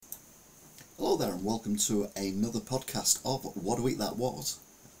Hello there and welcome to another podcast of What a Week That Was.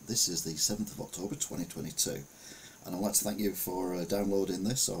 This is the 7th of October 2022 and I'd like to thank you for downloading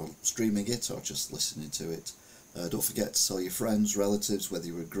this or streaming it or just listening to it. Don't forget to tell your friends, relatives, whether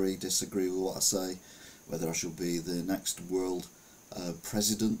you agree, disagree with what I say, whether I should be the next world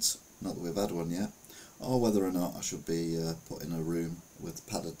president, not that we've had one yet, or whether or not I should be put in a room with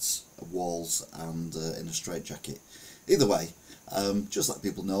padded walls and in a straitjacket. Either way, just let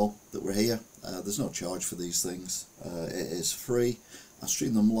people know that we're here. There's no charge for these things. It is free. I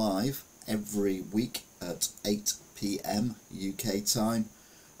stream them live every week at 8 PM UK time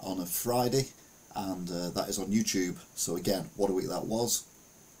on a Friday, and that is on YouTube. So again, what a week that was,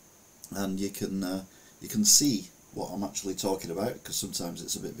 and you can see what I'm actually talking about, because sometimes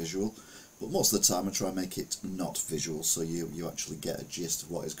it's a bit visual, but most of the time I try and make it not visual, so you actually get a gist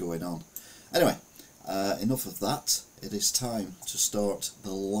of what is going on. Anyway, enough of that. It is time to start the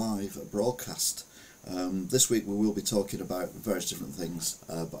live broadcast. This week we will be talking about various different things,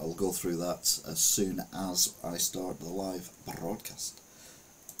 but I'll go through that as soon as I start the live broadcast.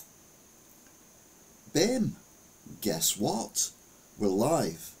 Bim! Guess what? We're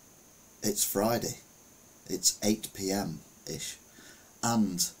live. It's Friday. It's 8 PM-ish.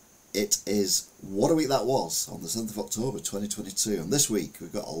 And it is What a Week That Was on the 7th of October 2022. And this week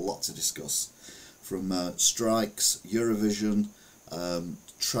we've got a lot to discuss. From strikes, Eurovision,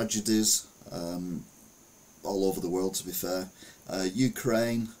 tragedies all over the world, to be fair,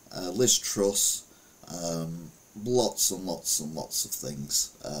 Ukraine, Liz Truss, lots and lots and lots of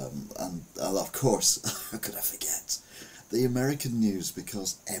things, and of course, how could I forget the American news,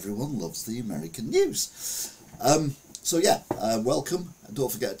 because everyone loves the American news. So yeah, welcome.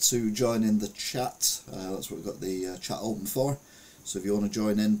 Don't forget to join in the chat. That's what we've got the chat open for. So if you want to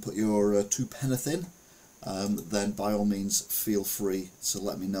join in, put your two penneth in, then by all means feel free to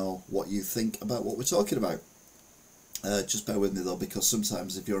let me know what you think about what we're talking about. Just bear with me though, because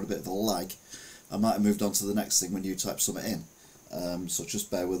sometimes if you're on a bit of a lag, I might have moved on to the next thing when you type something in. So just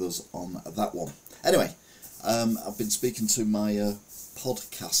bear with us on that one. Anyway, I've been speaking to my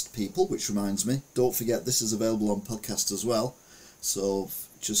podcast people, which reminds me, don't forget this is available on podcast as well. So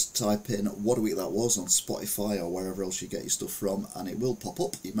just type in What a Week That Was on Spotify or wherever else you get your stuff from, and it will pop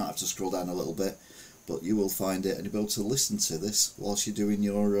up. You might have to scroll down a little bit, but you will find it, and you'll be able to listen to this whilst you're doing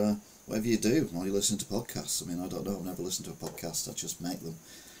your whatever you do while you listen to podcasts. I mean, I don't know, I've never listened to a podcast, I just make them.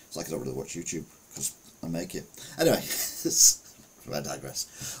 It's like I don't really watch YouTube because I make it. Anyway, I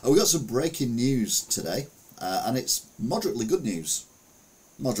digress. We've got some breaking news today, and it's moderately good news.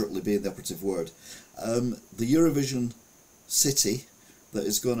 Moderately being the operative word. The Eurovision city that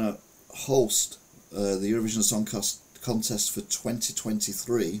is going to host the Eurovision Song Contest for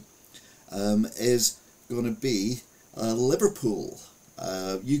 2023 is going to be Liverpool.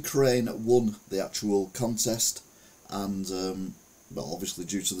 Ukraine won the actual contest, and well, obviously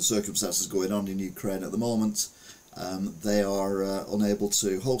due to the circumstances going on in Ukraine at the moment, they are unable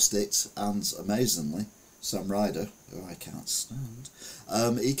to host it, and amazingly, Sam Ryder, who I can't stand,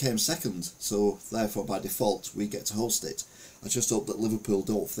 he came second, so therefore by default we get to host it. I just hope that Liverpool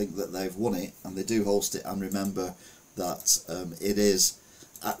don't think that they've won it and they do host it, and remember that it is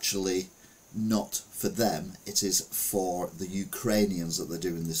actually not for them, it is for the Ukrainians that they're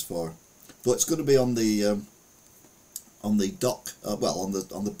doing this for. But it's going to be on the dock, well,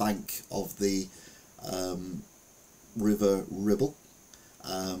 on the bank of the River Ribble,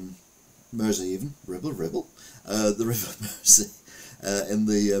 Mersey even, Ribble, the River Mersey, in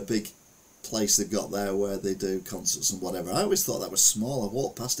the big place they've got there where they do concerts and whatever. I always thought that was small. I've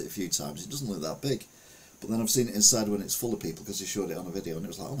walked past it a few times, it doesn't look that big. But then I've seen it inside when it's full of people, because he showed it on a video and it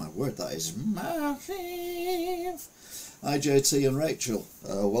was like, oh my word, that is massive. Hi JT and Rachel,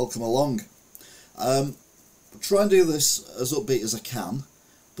 welcome along. Try and do this as upbeat as I can,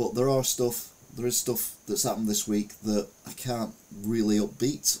 but there is stuff that's happened this week that I can't really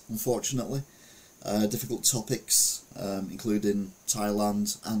upbeat, unfortunately. Difficult topics, including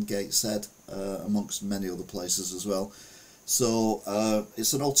Thailand and Gateshead, amongst many other places as well. So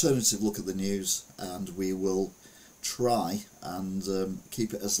it's an alternative look at the news, and we will try and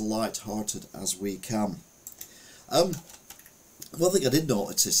keep it as light-hearted as we can. One thing I did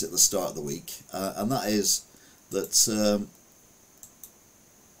notice at the start of the week, and that is that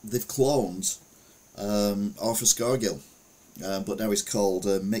they've cloned Arthur Scargill, but now he's called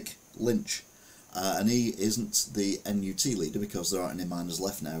Mick Lynch. And he isn't the NUT leader, because there aren't any miners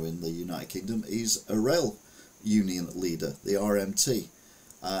left now in the United Kingdom. He's a rail union leader, the RMT,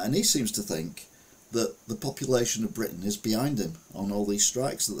 and he seems to think that the population of Britain is behind him on all these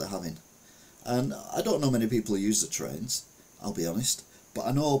strikes that they're having. And I don't know many people who use the trains, I'll be honest, but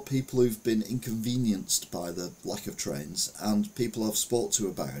I know people who've been inconvenienced by the lack of trains, and people I've spoke to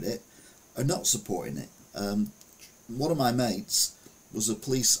about it are not supporting it. One of my mates was a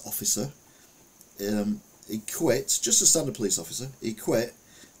police officer. He quit, just a standard police officer. He quit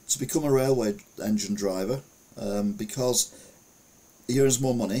to become a railway engine driver because he earns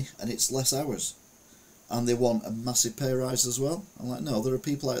more money and it's less hours. And they want a massive pay rise as well. I'm like, no, there are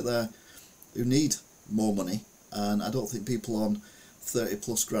people out there who need more money, and I don't think people on 30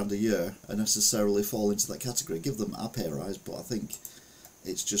 plus grand a year are necessarily fall into that category. Give them a pay rise, but I think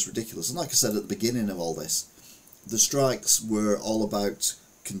it's just ridiculous. And like I said at the beginning of all this, the strikes were all about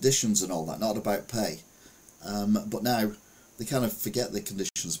conditions and all that, not about pay. But now they kind of forget the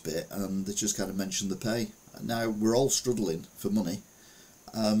conditions bit and they just kind of mention the pay. Now we're all struggling for money,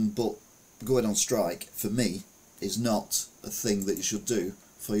 but going on strike, for me, is not a thing that you should do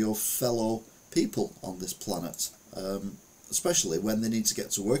for your fellow people on this planet, especially when they need to get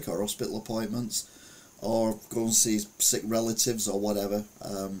to work or hospital appointments or go and see sick relatives or whatever.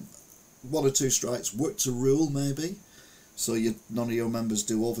 1 or 2 strikes, work to rule maybe, so none of your members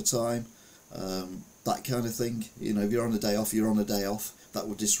do overtime, that kind of thing. You know, if you're on a day off, you're on a day off. That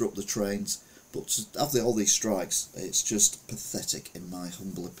would disrupt the trains. But to have all these strikes, it's just pathetic in my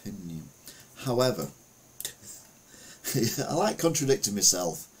humble opinion. However, I like contradicting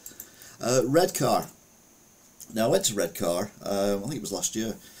myself. Redcar. Now I went to Redcar, I think it was last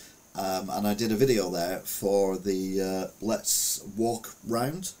year, and I did a video there for the Let's Walk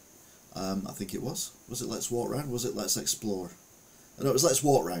Round. I think it was. Was it Let's Walk Round? Was it Let's Explore? No, it was Let's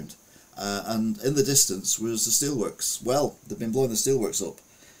Walk Round. And in the distance was the steelworks. Well, they've been blowing the steelworks up.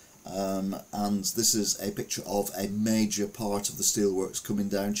 And this is a picture of a major part of the steelworks coming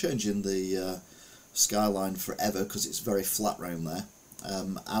down, changing the skyline forever because it's very flat round there.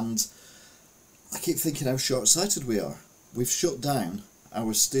 And I keep thinking how short-sighted we are. We've shut down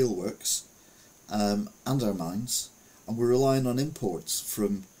our steelworks and our mines, and we're relying on imports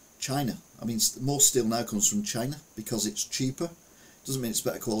from China. I mean, most steel now comes from China because it's cheaper. Doesn't mean it's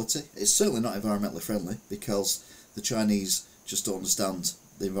better quality. It's certainly not environmentally friendly because the Chinese just don't understand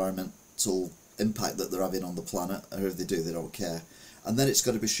the environmental impact that they're having on the planet, or if they do, they don't care. And then it's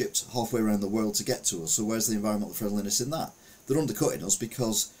got to be shipped halfway around the world to get to us. So where's the environmental friendliness in that? They're undercutting us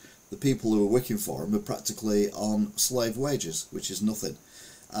because the people who are working for them are practically on slave wages, which is nothing.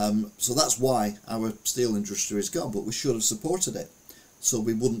 So that's why our steel industry is gone, but we should have supported it. So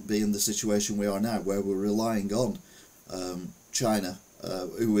we wouldn't be in the situation we are now, where we're relying on China,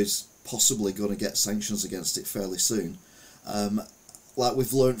 who is possibly going to get sanctions against it fairly soon. Like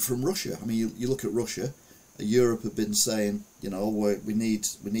we've learned from Russia. I mean, you look at Russia. Europe have been saying, you know, we need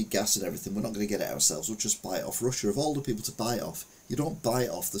gas and everything. We're not going to get it ourselves. We'll just buy it off Russia. Of all the people to buy it off, you don't buy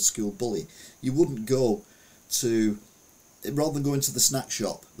it off the school bully. You wouldn't go to, rather than going to the snack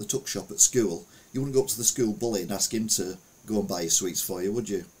shop, the tuck shop at school, you wouldn't go up to the school bully and ask him to go and buy your sweets for you, would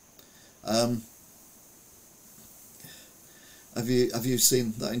you? Have you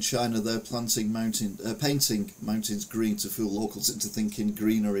seen that in China they're painting mountains green to fool locals into thinking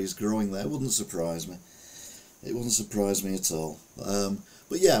greenery is growing there? It wouldn't surprise me. It wouldn't surprise me at all.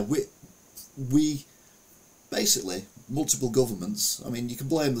 But yeah, we basically, multiple governments. I mean, you can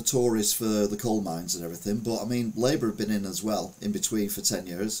blame the Tories for the coal mines and everything, but I mean, Labour have been in as well in between for 10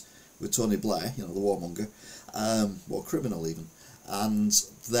 years with Tony Blair, you know, the warmonger, or criminal even, and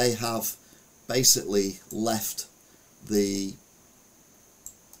they have basically left the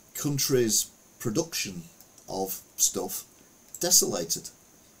country's production of stuff desolated.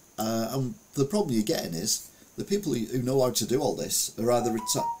 And the problem you're getting is the people who know how to do all this are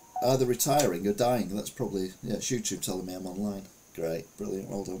either retiring or dying. That's probably, yeah, it's YouTube telling me I'm online. Great, brilliant,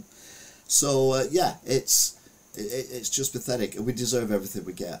 well done. So yeah, it's just pathetic, and we deserve everything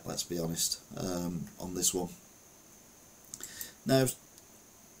we get, let's be honest, on this one. Now,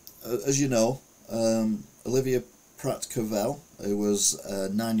 as you know, Olivia Pratt-Cavell, who was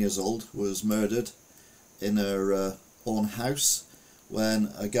 9 years old, was murdered in her own house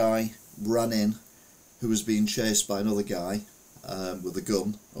when a guy ran in who was being chased by another guy with a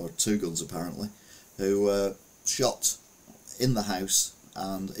gun, or 2 guns apparently, who shot in the house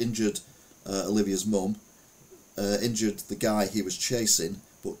and injured Olivia's mum, injured the guy he was chasing,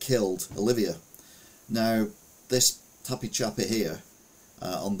 but killed Olivia. Now, this tappy chappy here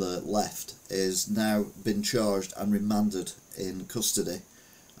on the left is now been charged and remanded in custody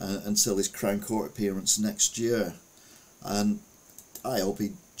until his Crown Court appearance next year, and I hope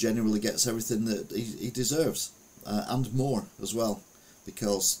he genuinely gets everything that he deserves, and more as well,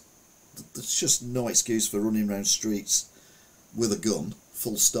 because there's just no excuse for running around streets with a gun,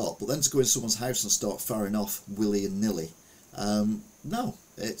 full stop, but then to go in someone's house and start firing off willy and nilly, No,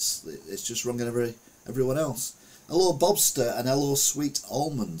 it's just wrong in everyone else. Hello Bobster and hello Sweet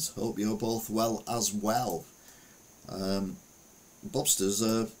Almonds. Hope you're both well as well. Bobster's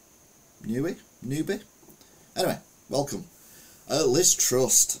a newbie. Anyway, welcome. Liz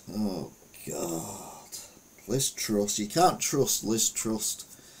Truss. Oh God, Liz Truss. You can't trust Liz Truss.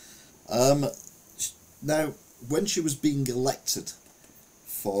 Now, when she was being elected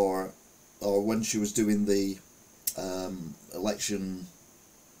or when she was doing the election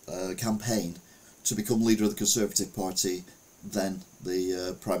campaign to become leader of the Conservative Party, then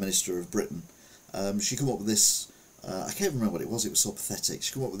the Prime Minister of Britain, she came up with this, I can't remember what it was so pathetic,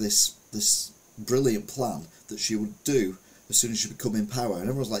 she came up with this brilliant plan that she would do as soon as she become in power, and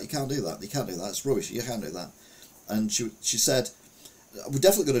everyone was like, you can't do that, it's rubbish, you can't do that. And she said, we're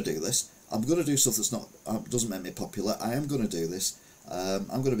definitely going to do this, I'm going to do stuff that's not, doesn't make me popular, I am going to do this, I'm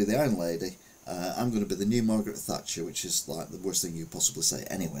going to be the Iron Lady, I'm going to be the new Margaret Thatcher, which is like the worst thing you could possibly say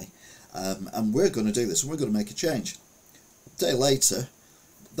anyway, and we're going to do this, and we're going to make a change. A day later,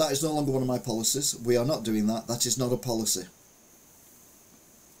 that is no longer one of my policies, we are not doing that, that is not a policy.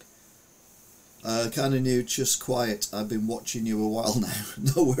 Kind of new, just quiet, I've been watching you a while now,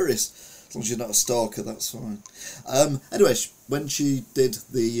 no worries. As long as you're not a stalker, that's fine. Anyway, when she did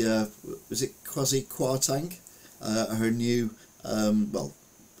the, was it Kwasi Kwarteng? Her new, well,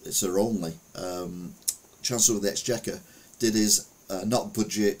 it's her only, Chancellor of the Exchequer, did his not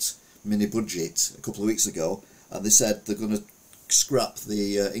budget, mini budget a couple of weeks ago, and they said they're going to scrap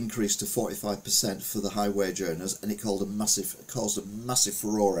the increase to 45% for the high wage earners, and it caused a massive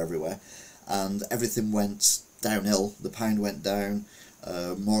furore everywhere, and everything went downhill. The pound went down.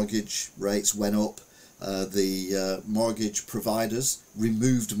 Mortgage rates went up, the mortgage providers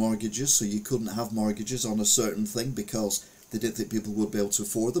removed mortgages, so you couldn't have mortgages on a certain thing because they didn't think people would be able to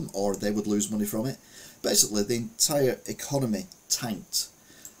afford them or they would lose money from it. Basically the entire economy tanked,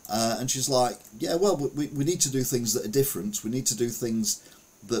 and she's like, yeah, well, we need to do things that are different, we need to do things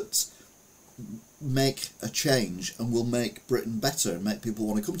that make a change and will make Britain better and make people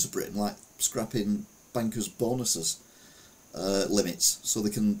want to come to Britain, like scrapping bankers' bonuses limits so they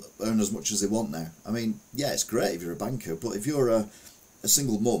can earn as much as they want now. I mean, yeah, it's great if you're a banker, but if you're a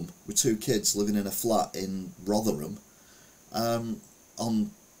single mum with 2 kids living in a flat in Rotherham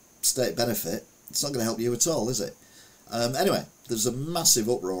on state benefit, it's not going to help you at all, is it? Anyway, there's a massive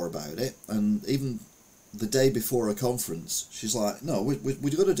uproar about it, and even the day before a conference, she's like, no, we're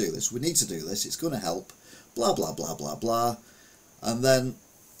going to do this, we need to do this, it's going to help, blah blah blah blah blah. And then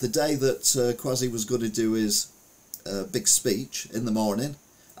the day that Kwasi was going to do his big speech in the morning,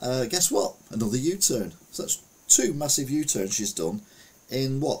 guess what? Another U-turn. So that's 2 massive U-turns she's done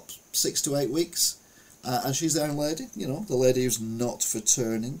in what, 6 to 8 weeks, and she's the Iron Lady, you know, the lady who's not for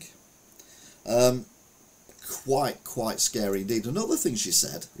turning. Quite scary indeed. Another thing she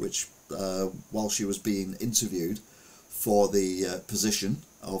said, which while she was being interviewed for the position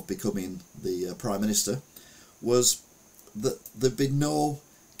of becoming the Prime Minister, was that there'd be no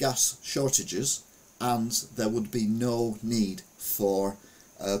gas shortages and there would be no need for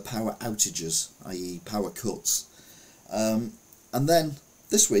power outages, i.e. power cuts. And then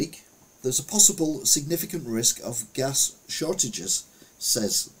this week there's a possible significant risk of gas shortages,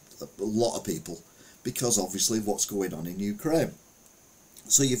 says a lot of people, because obviously of what's going on in Ukraine.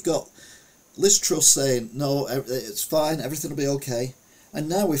 So you've got Liz Truss saying, no, it's fine, everything will be okay, and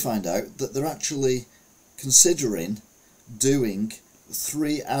now we find out that they're actually considering doing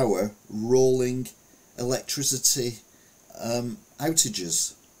 3-hour rolling electricity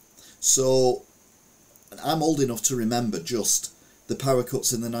outages. So I'm old enough to remember just the power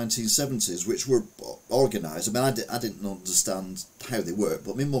cuts in the 1970s, which were organised. I mean, I didn't understand how they worked,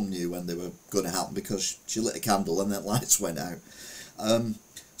 but my mum knew when they were going to happen because she lit a candle and then lights went out. And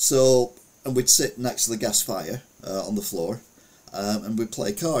we'd sit next to the gas fire on the floor, and we'd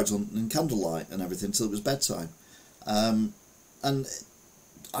play cards in candlelight and everything till it was bedtime. And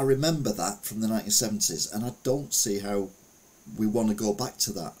I remember that from the 1970s, and I don't see how we want to go back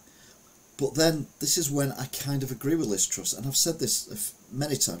to that. But then this is when I kind of agree with Liz Truss, and I've said this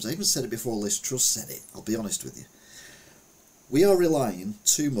many times. I even said it before Liz Truss said it, I'll be honest with you. We are relying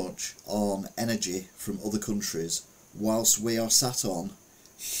too much on energy from other countries whilst we are sat on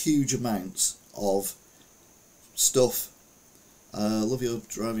huge amounts of stuff. Love your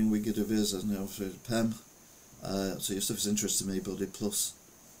driving wicked of his, as now for Pem. So your stuff is interesting to me, buddy. Plus,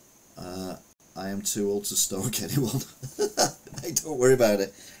 I am too old to stalk anyone. Hey, don't worry about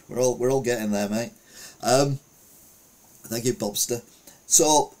it. We're all getting there, mate. Thank you, Bobster.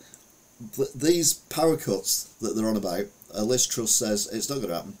 So these power cuts that they're on about, Liz Truss says it's not going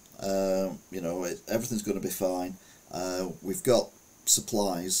to happen. You know, everything's going to be fine. We've got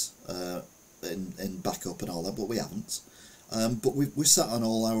supplies in backup and all that, but we haven't. But we're sat on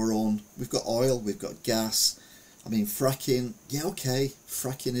all our own. We've got oil, we've got gas. I mean, fracking, yeah, okay,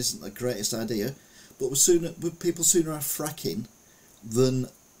 fracking isn't the greatest idea, but people sooner have fracking than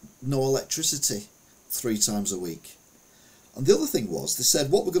no electricity 3 times a week. And the other thing was, they said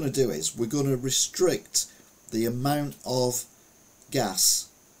what we're going to do is we're going to restrict the amount of gas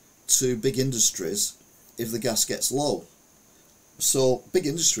to big industries if the gas gets low. So big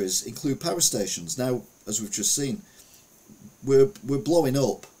industries include power stations. Now, as we've just seen, we're blowing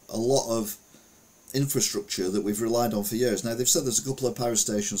up a lot of infrastructure that we've relied on for years. Now, they've said there's a couple of power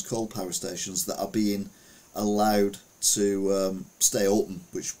stations, coal power stations, that are being allowed to stay open,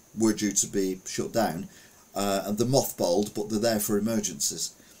 which were due to be shut down, and they're mothballed, but they're there for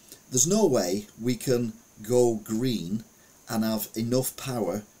emergencies. There's no way we can go green and have enough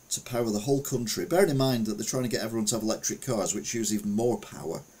power to power the whole country, bearing in mind that they're trying to get everyone to have electric cars, which use even more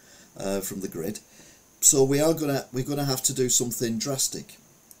power from the grid. So we're gonna have to do something drastic.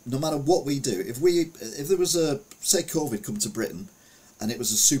 No matter what we do, if there was a, say, COVID come to Britain, and it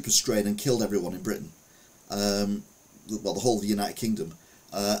was a super strain and killed everyone in Britain, well, the whole of the United Kingdom,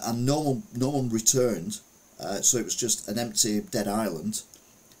 and no one returned, so it was just an empty, dead island,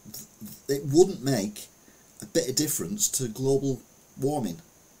 it wouldn't make a bit of difference to global warming.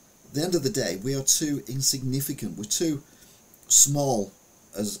 At the end of the day, we are too insignificant. We're too small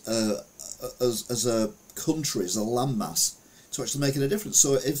as a country, as a landmass, to actually make any difference.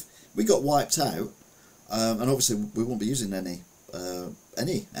 So if we got wiped out, and obviously we won't be using any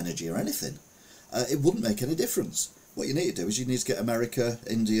energy or anything, it wouldn't make any difference. What you need to do is you need to get America,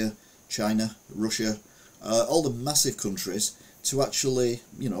 India, China, Russia, all the massive countries to actually,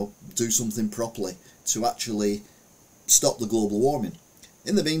 do something properly to actually stop the global warming.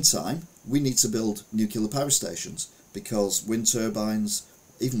 In the meantime, we need to build nuclear power stations, because wind turbines,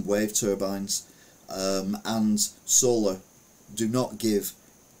 even wave turbines, and solar do not give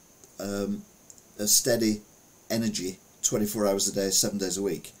a steady energy 24 hours a day, 7 days a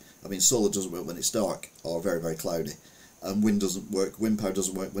week. I mean, solar doesn't work when it's dark or very, very cloudy, and wind power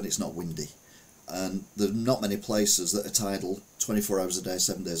doesn't work when it's not windy. And there are not many places that are tidal 24 hours a day,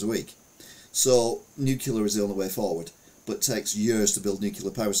 7 days a week. So nuclear is the only way forward, but it takes years to build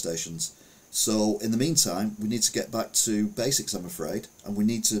nuclear power stations. So in the meantime, we need to get back to basics, I'm afraid, and we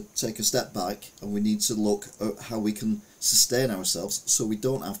need to take a step back, and we need to look at how we can sustain ourselves so we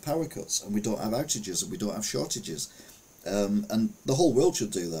don't have power cuts, and we don't have outages, and we don't have shortages. And the whole world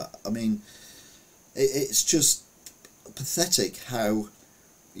should do that. I mean, it's just pathetic how,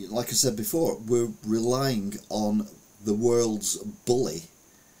 like I said before, we're relying on the world's bully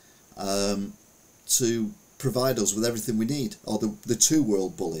to provide us with everything we need, or the two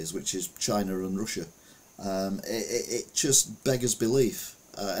world bullies, which is China and Russia. It just beggars belief.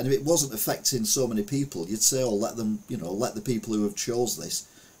 And if it wasn't affecting so many people, you'd say, oh, let them, let the people who have chose this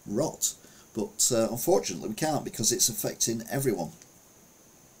rot. But unfortunately we can't, because it's affecting everyone.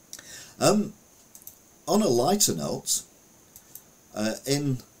 On a lighter note,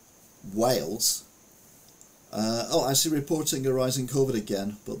 in Wales, I see reporting a rise in COVID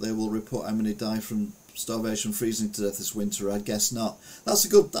again, but they will report how many die from starvation, freezing to death this winter. I guess not. That's a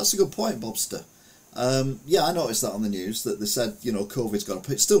good point, Bobster. Yeah, I noticed that on the news, that they said, COVID's gone up.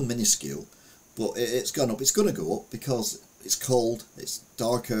 It's still minuscule, but it's gone up. It's going to go up because it's cold, it's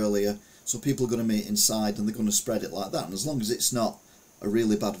dark earlier, so people are going to meet inside and they're going to spread it like that. And as long as it's not a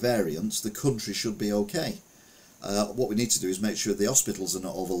really bad variant, the country should be okay. What we need to do is make sure the hospitals are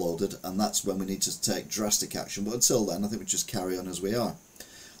not overloaded, and that's when we need to take drastic action. But until then, I think we just carry on as we are.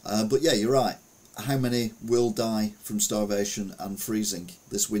 But yeah, you're right. How many will die from starvation and freezing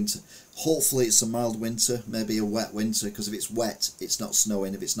this winter? Hopefully it's a mild winter, maybe a wet winter, because if it's wet, it's not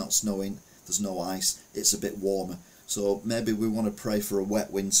snowing. If it's not snowing, there's no ice, it's a bit warmer. So maybe we want to pray for a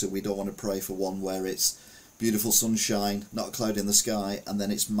wet winter. We don't want to pray for one where it's beautiful sunshine, not a cloud in the sky, and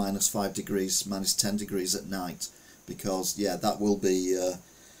then it's -5 degrees, -10 degrees at night, because yeah, that will be a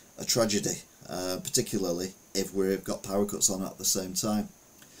tragedy, particularly if we've got power cuts on at the same time.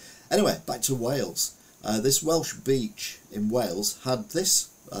 Anyway, back to Wales. This Welsh beach in Wales had this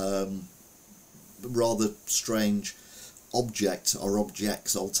rather strange object, or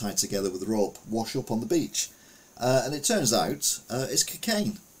objects all tied together with rope, wash up on the beach, and it turns out it's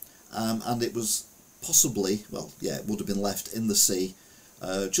cocaine, and it was possibly, well, yeah, it would have been left in the sea,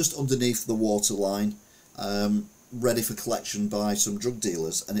 just underneath the waterline, ready for collection by some drug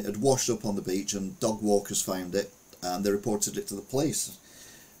dealers, and it had washed up on the beach, and dog walkers found it, and they reported it to the police.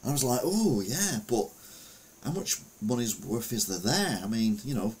 And I was like, oh yeah, but how much money's worth is there? I mean,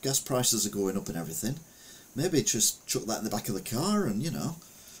 gas prices are going up and everything. maybe just chuck that in the back of the car and, you know,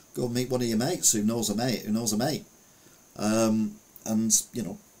 go meet one of your mates who knows a mate who knows a mate, and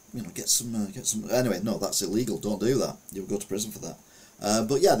get some. Anyway, no, that's illegal. Don't do that. You'll go to prison for that.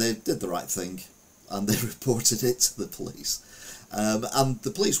 But yeah, they did the right thing, and they reported it to the police. And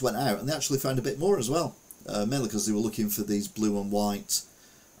the police went out and they actually found a bit more as well, mainly because they were looking for these blue and white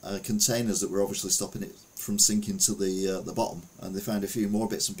containers that were obviously stopping it from sinking to the bottom, and they found a few more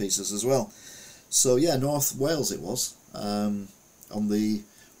bits and pieces as well. So yeah, North Wales it was, on the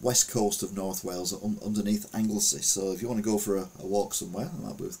west coast of North Wales, underneath Anglesey. So if you want to go for a walk somewhere, that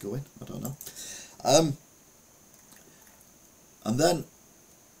might be worth going, I don't know. And then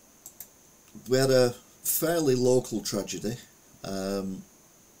we had a fairly local tragedy. A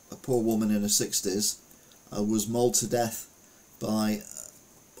poor woman in her 60s was mauled to death by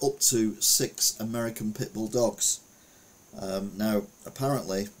up to 6 American pit bull dogs. Now,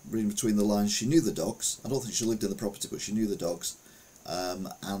 apparently, reading between the lines, she knew the dogs. I don't think she lived in the property, but she knew the dogs.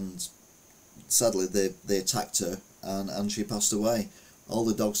 And sadly, they attacked her, and she passed away. All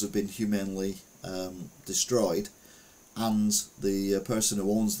the dogs have been humanely destroyed, and the person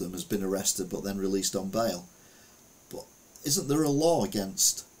who owns them has been arrested, but then released on bail. But isn't there a law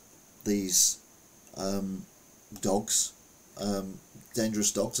against these dogs,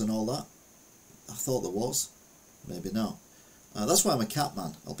 dangerous dogs and all that? I thought there was. Maybe not. That's why I'm a cat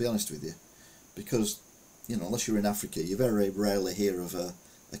man, I'll be honest with you, because, you know, unless you're in Africa, you very rarely hear of a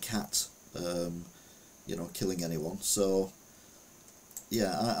cat, you know, killing anyone. So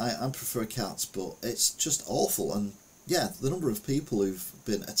yeah, I prefer cats, but it's just awful. And yeah, the number of people who've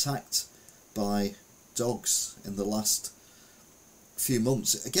been attacked by dogs in the last few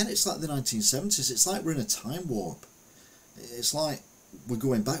months, again, it's like the 1970s. It's like we're in a time warp. It's like we're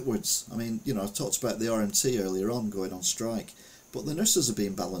going backwards. I mean, you know, I talked about the RMT earlier on going on strike, but the nurses are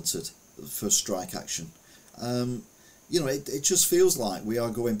being balloted for strike action. You know, it just feels like we are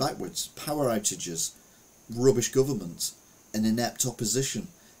going backwards. Power outages, rubbish government, an inept opposition.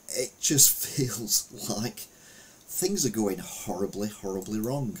 It just feels like things are going horribly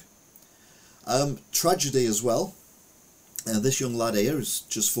wrong. Tragedy as well. This young lad here, who's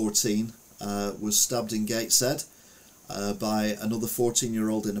just 14, was stabbed in Gateshead by another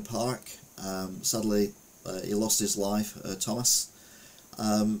 14-year-old in a park. Sadly, he lost his life, Thomas.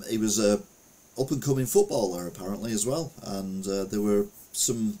 He was a up-and-coming footballer apparently as well, and there were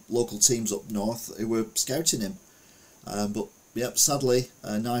some local teams up north who were scouting him. But yep, sadly,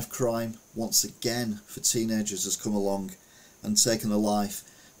 knife crime once again for teenagers has come along and taken a life.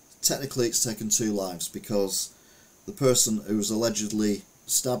 Technically it's taken 2 lives, because the person who was allegedly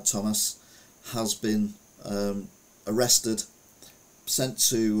stabbed Thomas has been arrested, sent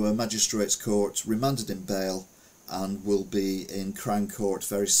to a magistrate's court, remanded in bail, and will be in Crown Court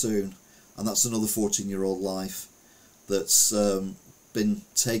very soon. And that's another 14-year-old life that's been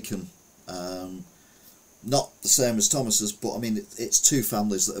taken. Not the same as Thomas's, but I mean, it's 2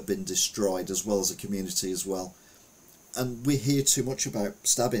 families that have been destroyed, as well as a community as well. And we hear too much about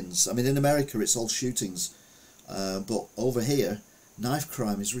stabbings. I mean, in America it's all shootings, but over here, knife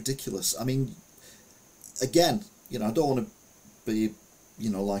crime is ridiculous. I mean, again, you know, I don't want to be, you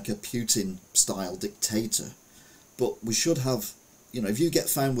know, like a Putin-style dictator, but we should have, you know, if you get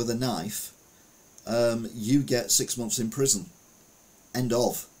found with a knife, you get 6 months in prison. End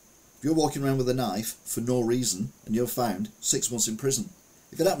of. If you're walking around with a knife for no reason and you're found, 6 months in prison.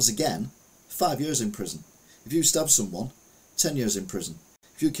 If it happens again, 5 years in prison. If you stab someone, 10 years in prison.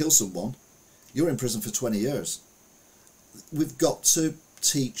 If you kill someone, you're in prison for 20 years. We've got to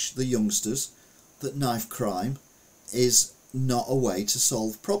teach the youngsters that knife crime is not a way to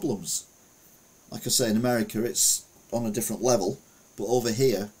solve problems. Like I say, in America it's on a different level, but over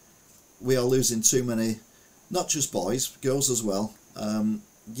here we are losing too many, not just boys, girls as well.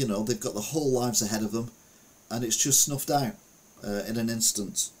 You know, they've got the whole lives ahead of them, and it's just snuffed out in an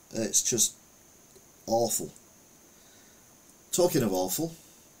instant. It's just awful. Talking of awful,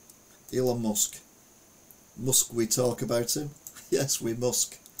 Elon Musk. Must we talk about him? Yes, we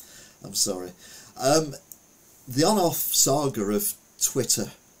must. I'm sorry. The on-off saga of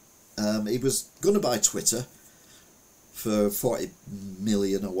Twitter. He was going to buy Twitter for 40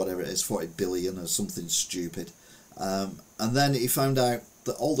 million or whatever it is, 40 billion or something stupid. And then he found out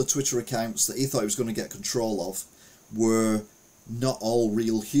that all the Twitter accounts that he thought he was going to get control of were not all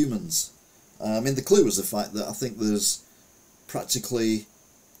real humans. I mean, the clue was the fact that I think there's practically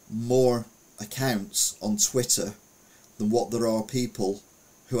more accounts on Twitter than what there are people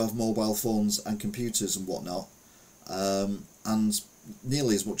who have mobile phones and computers and whatnot, and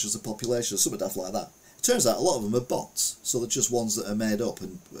nearly as much as the population, something daft like that. Turns out a lot of them are bots, so they're just ones that are made up.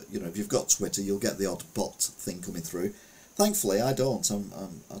 And you know, if you've got Twitter, you'll get the odd bot thing coming through. Thankfully, I don't.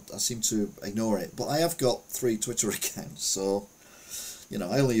 I seem to ignore it. But I have got 3 Twitter accounts, so you know,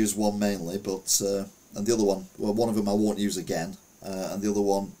 I only use one mainly. But and the other one, well, one of them I won't use again, and the other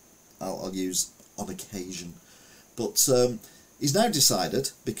one I'll use on occasion. But he's now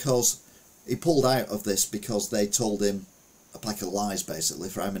decided, because he pulled out of this because they told him a pack of lies basically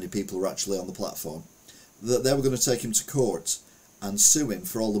for how many people were actually on the platform, that they were going to take him to court and sue him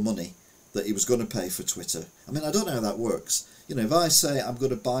for all the money that he was going to pay for Twitter. I mean, I don't know how that works. You know, if I say I'm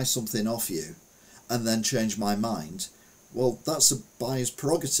going to buy something off you and then change my mind, well, that's a buyer's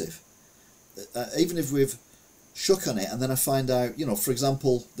prerogative. Even if we've shook on it and then I find out, you know, for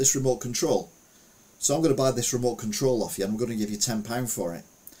example, this remote control. So I'm going to buy this remote control off you and I'm going to give you £10 for it.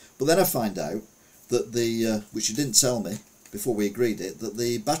 But then I find out that the, which you didn't tell me before we agreed it, that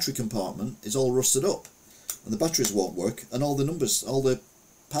the battery compartment is all rusted up and the batteries won't work and all the numbers, all the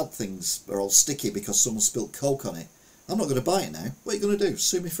pad things are all sticky because someone spilt Coke on it. I'm not going to buy it now. What are you going to do?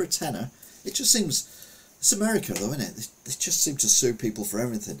 Sue me for a tenner? It just seems... It's America though, isn't it? They just seem to sue people for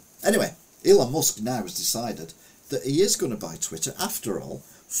everything. Anyway, Elon Musk now has decided that he is going to buy Twitter after all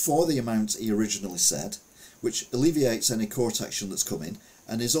for the amount he originally said, which alleviates any court action that's coming,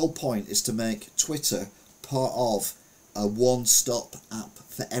 and his whole point is to make Twitter part of a one-stop app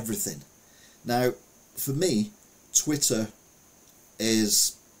for everything. Now, for me, Twitter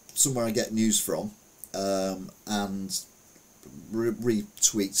is somewhere I get news from, and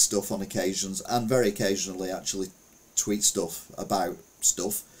retweet stuff on occasions, and very occasionally actually tweet stuff about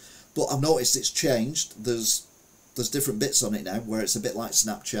stuff. But I've noticed it's changed. There's different bits on it now where it's a bit like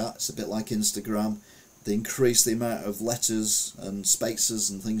Snapchat, it's a bit like Instagram. They increased the amount of letters and spaces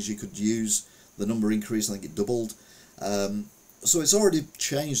and things you could use. The number increased, I think it doubled. So it's already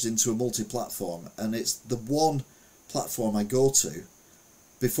changed into a multi-platform, and it's the one platform I go to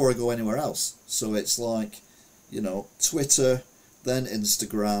before I go anywhere else. So it's like, you know, Twitter, then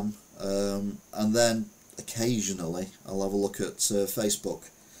Instagram, and then occasionally I'll have a look at Facebook.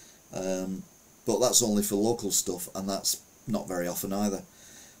 But that's only for local stuff, and that's not very often either.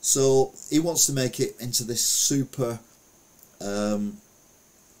 So he wants to make it into this super,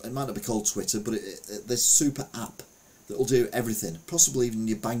 it might not be called Twitter, but this super app that will do everything, possibly even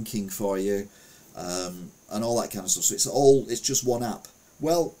your banking for you, and all that kind of stuff. So it's just one app.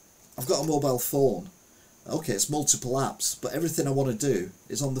 Well, I've got a mobile phone. Okay, it's multiple apps, but everything I want to do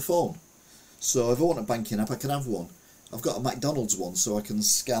is on the phone. So if I want a banking app, I can have one. I've got a McDonald's one, so I can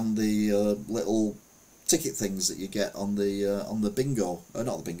scan the little ticket things that you get on the bingo,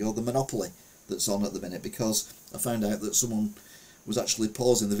 not the bingo, the Monopoly that's on at the minute, because I found out that someone was actually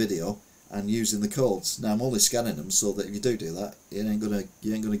pausing the video and using the codes. Now I'm only scanning them so that if you do that, you ain't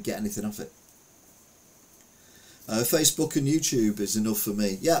gonna get anything off it. Facebook and YouTube is enough for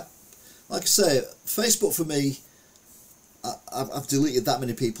me. Yeah, like I say, Facebook for me, I've deleted that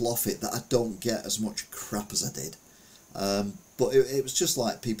many people off it that I don't get as much crap as I did. But it was just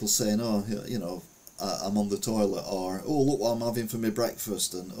like people saying, oh, you know, I'm on the toilet, or oh, look what I'm having for my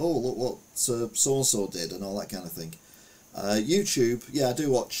breakfast, and oh, look what so-and-so did, and all that kind of thing. YouTube, yeah, I do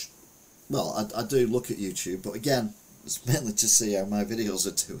watch, well, I do look at YouTube, but again, it's mainly to see how my videos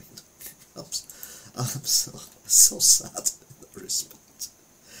are doing. I'm so sad in that respect.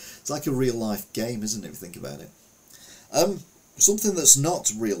 It's like a real life game, isn't it, if you think about it? Something that's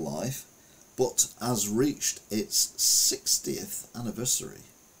not real life, but has reached its 60th anniversary,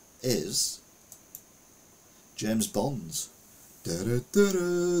 is James Bond's.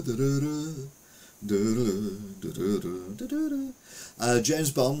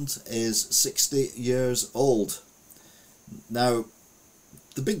 James Bond is 60 years old. Now,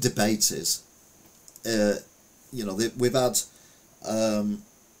 the big debate is, you know, we've had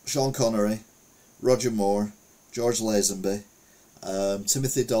Sean Connery, Roger Moore, George Lazenby,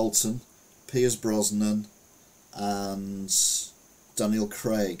 Timothy Dalton, Pierce Brosnan, and Daniel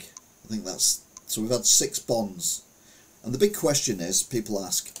Craig. I think that's, so we've had 6 Bonds. And the big question is, people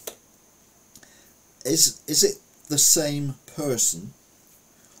ask, is it the same person,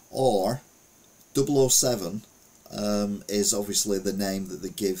 or 007 is obviously the name that they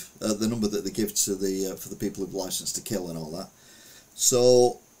give, the number that they give to the for the people who've licensed to kill and all that.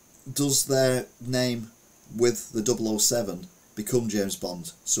 So does their name with the 007 become James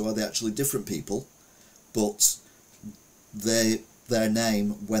Bond? So are they actually different people, but their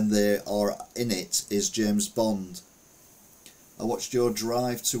name when they are in it is James Bond? I watched your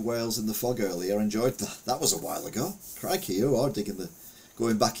drive to Wales in the fog earlier. I enjoyed that. That was a while ago. Crikey, you are digging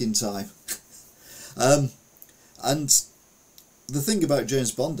going back in time. And the thing about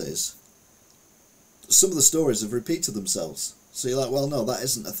James Bond is, some of the stories have repeated themselves. So you're like, well, no, that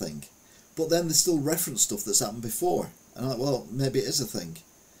isn't a thing. But then they still reference stuff that's happened before. And I'm like, well, maybe it is a thing.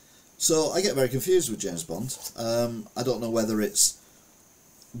 So I get very confused with James Bond. I don't know whether it's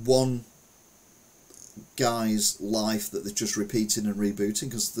one guy's life that they're just repeating and rebooting,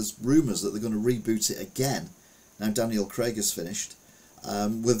 because there's rumours that they're going to reboot it again. Now Daniel Craig has finished,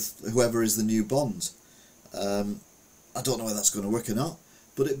 with whoever is the new Bond. I don't know whether that's going to work or not,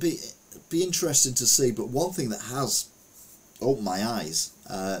 but it'd be interesting to see. But one thing that has opened my eyes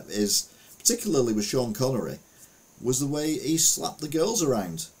is, particularly with Sean Connery, was the way he slapped the girls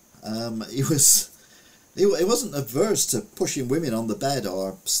around. He wasn't averse to pushing women on the bed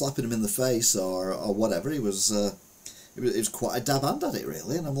or slapping them in the face or whatever. He was quite a dab hand at it,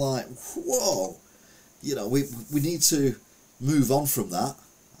 really. And I'm like, whoa, you know, we need to move on from that.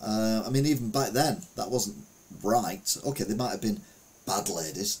 I mean, even back then, that wasn't right. Okay, they might have been bad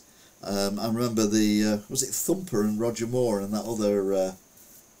ladies. I remember was it Thumper and Roger Moore and that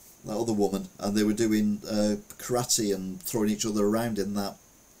other woman, and they were doing karate and throwing each other around in that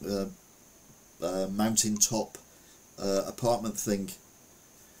mountain top apartment thing.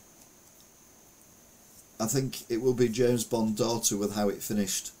 I think it will be James Bond's daughter with how it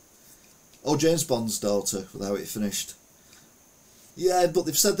finished. Oh, James Bond's daughter with how it finished. Yeah, but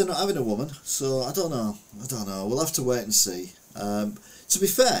they've said they're not having a woman, so I don't know. We'll have to wait and see. To be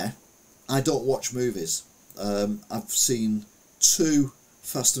fair, I don't watch movies. I've seen 2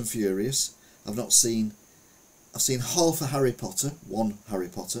 Fast and Furious. I've seen half a Harry Potter, 1 Harry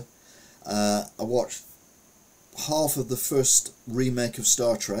Potter. I watched half of the first remake of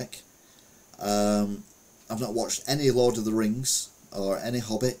Star Trek. I've not watched any Lord of the Rings or any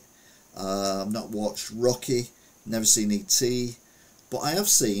Hobbit. I've not watched Rocky, never seen E.T., but I have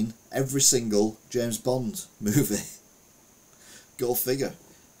seen every single James Bond movie. Go figure.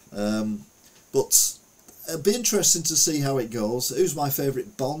 But it'd be interesting to see how it goes. Who's my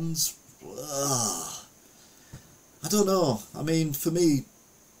favourite Bonds? I don't know. I mean, for me,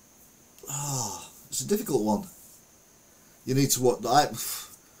 it's a difficult one. You need to watch.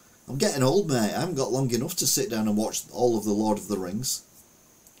 I'm getting old, mate. I haven't got long enough to sit down and watch all of the Lord of the Rings.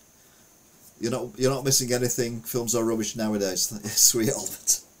 You're not missing anything. Films are rubbish nowadays, sweet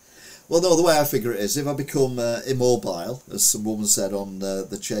Albert. Well, no, the way I figure it is, if I become immobile, as some woman said on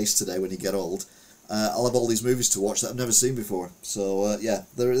The Chase today, when you get old, I'll have all these movies to watch that I've never seen before. So, yeah,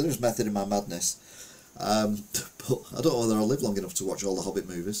 there's method in my madness. But I don't know whether I'll live long enough to watch all the Hobbit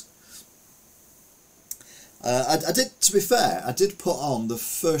movies. I did, to be fair, I did put on the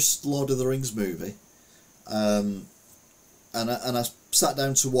first Lord of the Rings movie, and I sat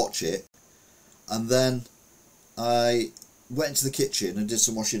down to watch it, and then I went into the kitchen and did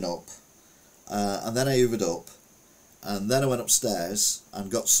some washing up, and then I hoovered up, and then I went upstairs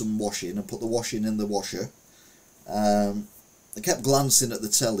and got some washing and put the washing in the washer. I kept glancing at the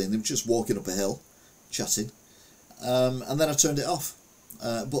telly, and they were just walking up a hill, chatting, and then I turned it off.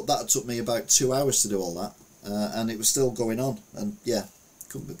 But that took me about 2 hours to do all that, and it was still going on, and yeah,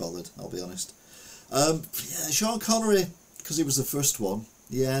 couldn't be bothered, I'll be honest. Yeah, Sean Connery, because he was the first one,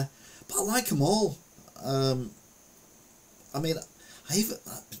 yeah, but I like them all. I mean, a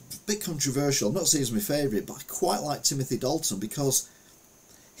bit controversial, I'm not saying he's my favourite, but I quite like Timothy Dalton because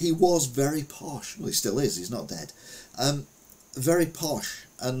he was very posh. Well, he still is, he's not dead. Very posh,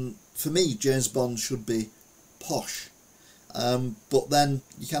 and for me, James Bond should be posh. But then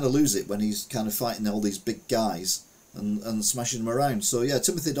you kind of lose it when he's kind of fighting all these big guys and smashing them around. So yeah,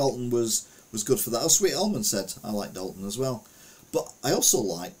 Timothy Dalton was good for that. Oh, Sweet Almond said I like Dalton as well. But I also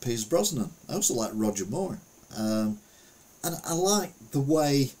like Pierce Brosnan. I also like Roger Moore. And I like the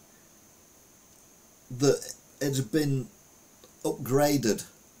way that it had been upgraded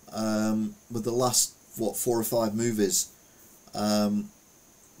with the last, 4 or 5 movies.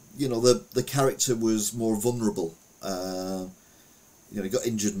 You know, the character was more vulnerable. You know, he got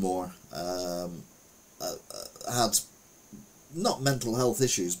injured more, had not mental health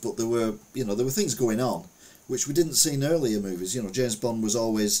issues, but there were things going on which we didn't see in earlier movies. You know, James Bond was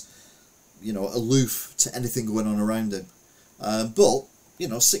always, aloof to anything going on around him. But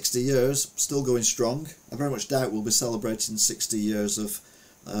 60 years, still going strong. I very much doubt we'll be celebrating 60 years of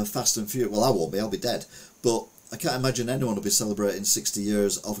Fast and Furious. Well, I won't be, I'll be dead. But I can't imagine anyone will be celebrating 60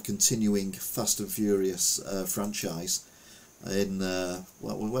 years of a continuing Fast and Furious franchise. In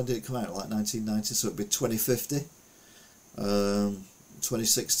when did it come out? Like 1990, so it'd be 2050,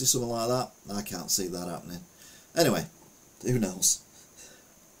 2060, something like that. I can't see that happening. Anyway, who knows?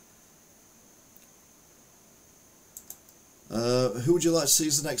 Who would you like to see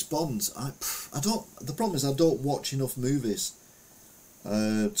as the next Bond? I don't. The problem is I don't watch enough movies.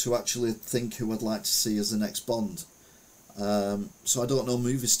 to actually think who I'd like to see as the next Bond. So I don't know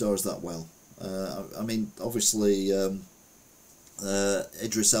movie stars that well. I mean, obviously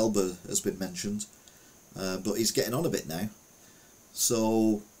Idris Elba has been mentioned, but he's getting on a bit now.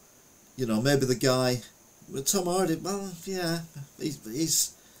 So, you know, maybe the guy, Tom Hardy. Well, yeah,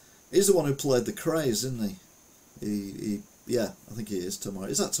 he's the one who played the Craze, isn't he? Yeah, I think he is Tom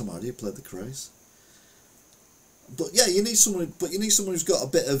Hardy. Is that Tom Hardy who played the Craze? But yeah, you need someone. But you need someone who's got a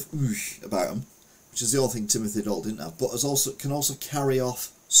bit of oosh about him, which is the only thing Timothy Dalton didn't have. But can also carry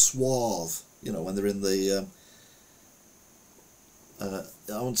off suave. You know, when they're in the. I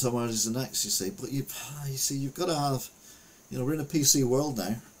want Tom Hardy's the next, you see. But you see, you've got to have. You know, we're in a PC world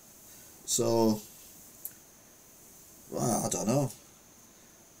now, so. Well, I don't know.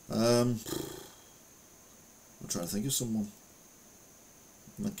 I'm trying to think of someone.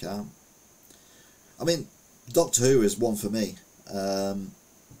 I can't. I mean, Doctor Who is one for me,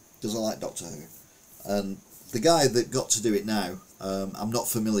 because I like Doctor Who. And the guy that got to do it now, I'm not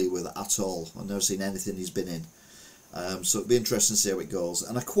familiar with at all. I've never seen anything he's been in. So it'd be interesting to see how it goes.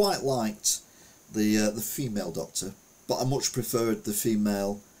 And I quite liked the female Doctor, but I much preferred the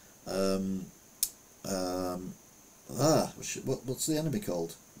female. What's the enemy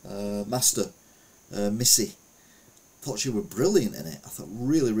called? Master, Missy. Thought she was brilliant in it. I thought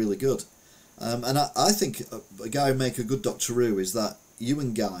really, really good. And I think a guy who make a good Doctor Who is that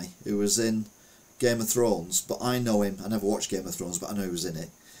Ewan guy who was in Game of Thrones, but I know him. I never watched Game of Thrones, but I know he was in it.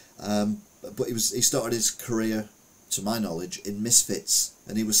 But he started his career, to my knowledge, in Misfits,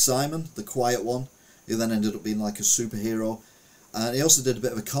 and he was Simon, the quiet one, who then ended up being like a superhero. And he also did a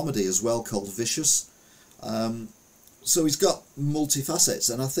bit of a comedy as well called Vicious. So he's got multifacets,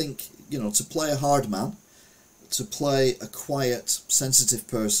 and I think, you know, to play a hard man, to play a quiet, sensitive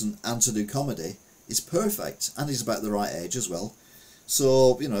person, and to do comedy is perfect, and he's about the right age as well.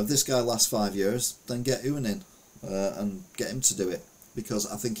 So, you know, if this guy lasts 5 years, then get Ewan in and get him to do it, because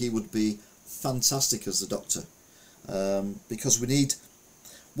I think he would be fantastic as the Doctor. Because we need...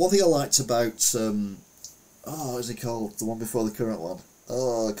 One thing I liked about... what is he called? The one before the current one?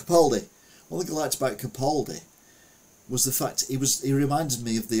 Capaldi. One thing I liked about Capaldi was the fact he reminded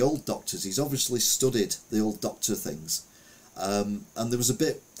me of the old Doctors. He's obviously studied the old Doctor things. And there was a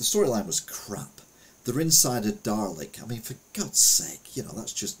bit... The storyline was crap. They're inside a Dalek. I mean, for God's sake, you know,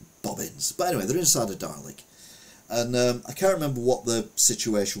 that's just bobbins. But anyway, they're inside a Dalek. And I can't remember what the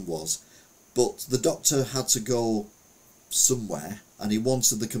situation was, but the Doctor had to go somewhere, and he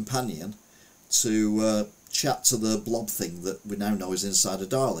wanted the companion to chat to the blob thing that we now know is inside a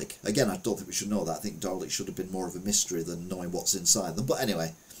Dalek. Again, I don't think we should know that. I think Dalek should have been more of a mystery than knowing what's inside them. But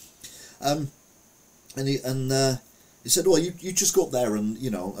anyway, and he said, "Well, you just go up there and, you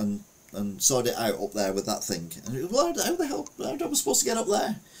know, and sort it out up there with that thing." And he was, "Well, how the hell am I supposed to get up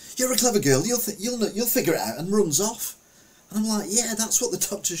there? You're a clever girl. You'll figure it out," and runs off. And I'm like, yeah, that's what the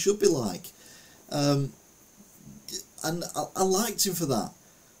Doctor should be like. And I liked him for that.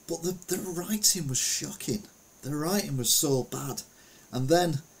 But the writing was shocking. The writing was so bad. And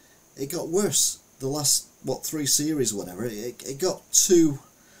then it got worse. The last, 3 series or whatever, it got too...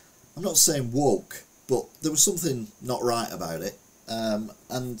 I'm not saying woke, but there was something not right about it.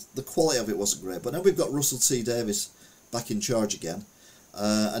 And the quality of it wasn't great. But now we've got Russell T Davies back in charge again.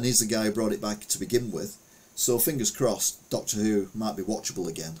 And he's the guy who brought it back to begin with. So fingers crossed, Doctor Who might be watchable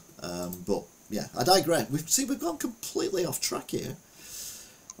again. But yeah, I digress. We've gone completely off track here.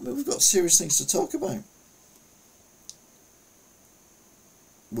 I mean, we've got serious things to talk about.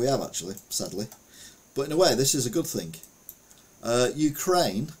 We have actually, sadly. But in a way, this is a good thing.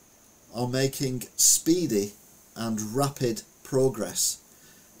 Ukraine are making speedy and rapid progress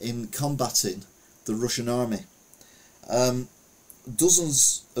in combating the Russian army.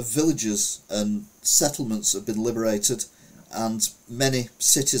 Dozens of villages and settlements have been liberated, and many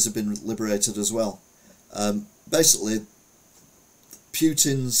cities have been liberated as well. Basically,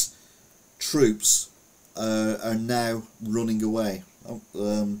 Putin's troops are now running away.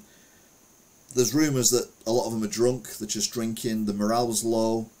 There's rumours that a lot of them are drunk, they're just drinking, the morale's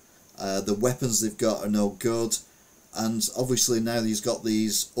low, the weapons they've got are no good, and obviously now he's got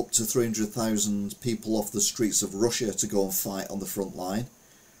these up to 300,000 people off the streets of Russia to go and fight on the front line.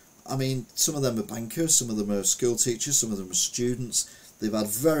 I mean, some of them are bankers, some of them are school teachers, some of them are students. They've had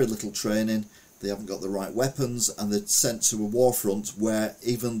very little training, they haven't got the right weapons, and they're sent to a war front where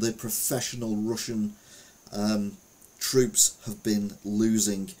even the professional Russian troops have been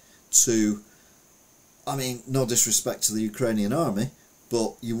losing to, I mean, no disrespect to the Ukrainian army,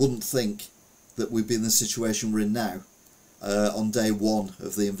 but you wouldn't think that we'd be in the situation we're in now on day one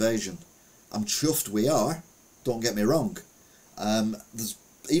of the invasion. I'm chuffed we are, don't get me wrong, There's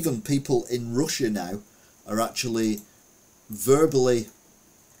even people in Russia now are actually verbally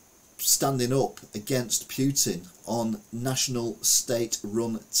standing up against Putin on national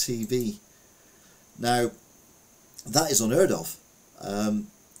state-run TV. Now, that is unheard of.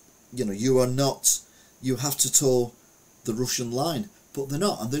 You know, you have to toe the Russian line, but they're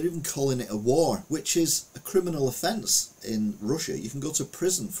not, and they're even calling it a war, which is a criminal offence in Russia. You can go to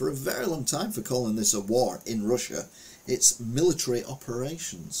prison for a very long time for calling this a war in Russia. It's military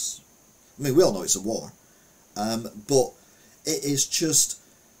operations. I mean, we all know it's a war, but it is just,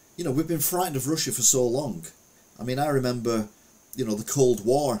 you know, we've been frightened of Russia for so long. I mean, I remember, you know, the Cold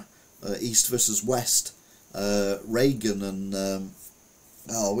War, East versus West, Reagan and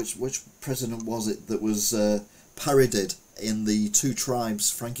which president was it that was parodied in the Two Tribes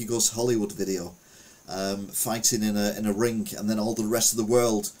Frankie Goes Hollywood video, fighting in a ring, and then all the rest of the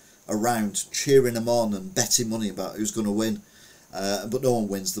world around cheering him on and betting money about who's going to win, but no one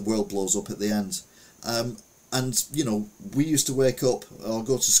wins. The world blows up at the end. And you know, we used to wake up or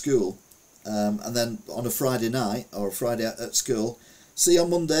go to school, and then on a Friday night or a Friday at school, see you on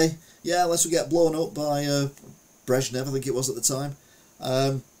Monday, yeah, unless we get blown up by Brezhnev, I think it was at the time.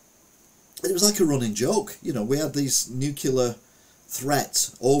 It was like a running joke. You know, we had these nuclear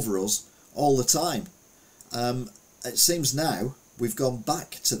threat over us all the time. It seems now we've gone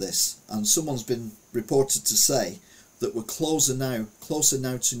back to this, and someone's been reported to say that we're closer now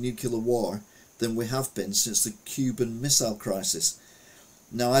to nuclear war than we have been since the Cuban Missile Crisis.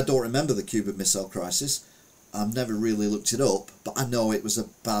 Now, I don't remember the Cuban Missile Crisis. I've never really looked it up, but I know it was a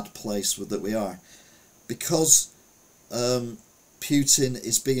bad place that we are. Because Putin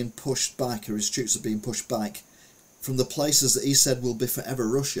is being pushed back, or his troops are being pushed back from the places that he said will be forever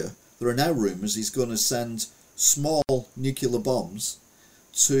Russia. There are now rumours he's going to send small nuclear bombs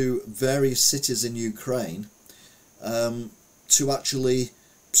to various cities in Ukraine to actually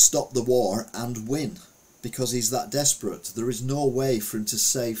stop the war and win, because he's that desperate. There is no way for him to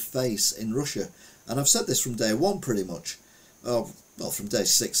save face in Russia. And I've said this from day one pretty much, well, from day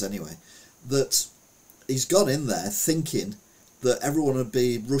 6 anyway, that he's gone in there thinking that everyone would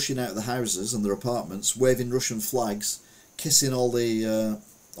be rushing out of the houses and their apartments, waving Russian flags, kissing all the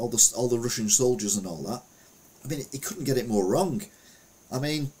Russian soldiers and all that. I mean, he couldn't get it more wrong. I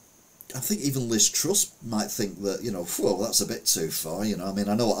mean, I think even Liz Truss might think that, you know, whoa, that's a bit too far, you know. I mean,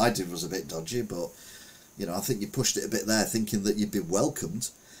 I know what I did was a bit dodgy, but, you know, I think you pushed it a bit there thinking that you'd be welcomed.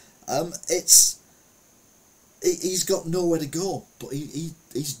 He's got nowhere to go, but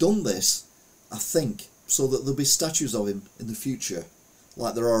he's done this, I think, so that there'll be statues of him in the future,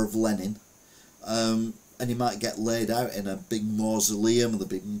 like there are of Lenin, and he might get laid out in a big mausoleum, and the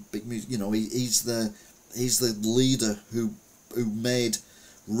big you know, he's the leader who made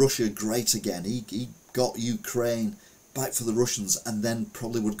Russia great again. He got Ukraine back for the Russians, and then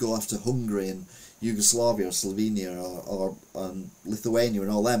probably would go after Hungary and Yugoslavia or Slovenia or Lithuania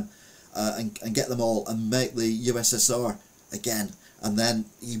and all them, and get them all and make the USSR again. And then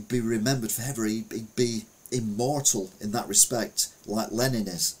he'd be remembered forever. He'd be immortal in that respect, like Lenin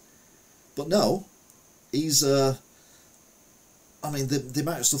is. But no, he's I mean, the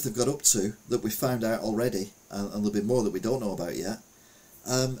amount of stuff they've got up to that we found out already, and there'll be more that we don't know about yet.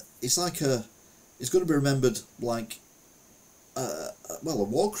 It's like he's going to be remembered like well, a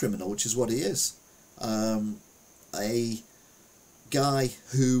war criminal, which is what he is. A guy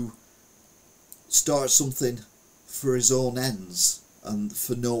who starts something for his own ends and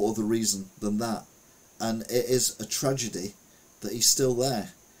for no other reason than that, and it is a tragedy that he's still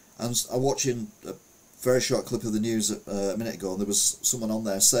there. And I'm watching a very short clip of the news a minute ago, and there was someone on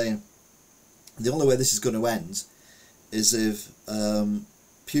there saying the only way this is going to end is if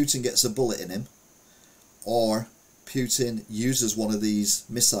Putin gets a bullet in him, or Putin uses one of these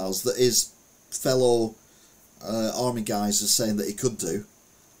missiles that his fellow army guys are saying that he could do,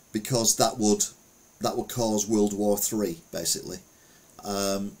 because that would cause World War III, basically.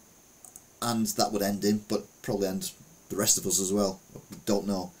 And that would end him, but probably end the rest of us as well. Don't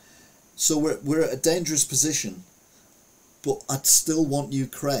know. So we're at a dangerous position, but I'd still want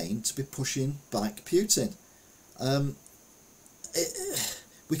Ukraine to be pushing back Putin.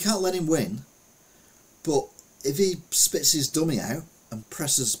 We can't let him win, but if he spits his dummy out and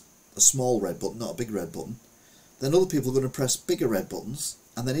presses a small red button, not a big red button, then other people are going to press bigger red buttons,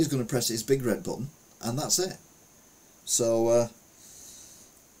 and then he's going to press his big red button, and that's it. So,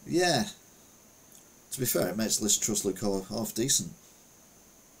 yeah. To be fair, it makes Liz Truss look half decent.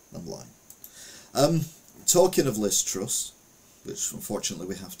 I'm lying. Talking of Liz Truss, which unfortunately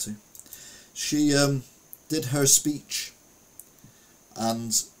we have to, she did her speech,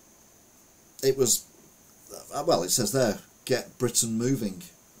 and it was, well, it says there, get Britain moving.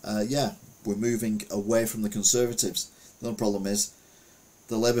 Yeah, we're moving away from the Conservatives. The only problem is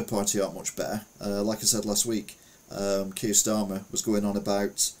the Labour Party aren't much better. Like I said last week, Keir Starmer was going on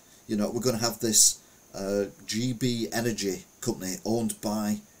about, you know, we're going to have this GB Energy company owned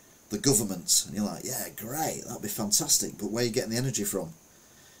by the government. And you're like, yeah, great, that'd be fantastic, but where are you getting the energy from?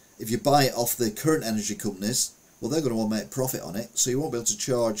 If you buy it off the current energy companies, well, they're going to want to make profit on it, so you won't be able to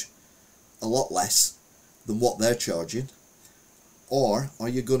charge a lot less than what they're charging. Or are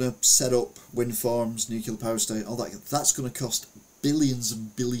you going to set up wind farms, nuclear power station, all that? That's going to cost billions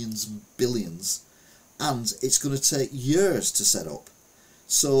and billions and billions, and it's going to take years to set up.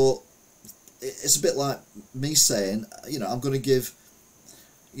 So it's a bit like me saying, you know, I'm going to give,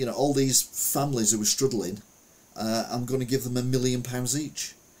 you know, all these families who are struggling, I'm going to give them £1 million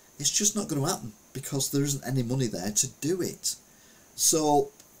each. It's just not going to happen because there isn't any money there to do it. So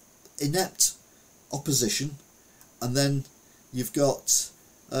inept opposition, and then you've got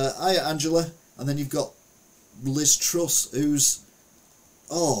Hiya Angela, and then you've got Liz Truss, who's,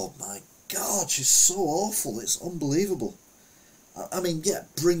 oh my God, she's so awful, it's unbelievable. I mean, yeah,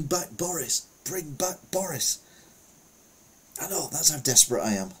 bring back Boris, bring back Boris. I know, that's how desperate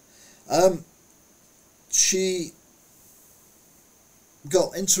I am. She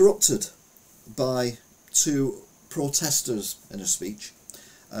got interrupted by two protesters in a speech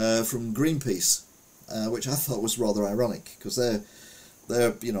from Greenpeace, which I thought was rather ironic, because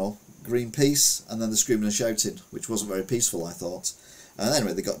they're, you know, Greenpeace, and then they're screaming and shouting, which wasn't very peaceful, I thought. And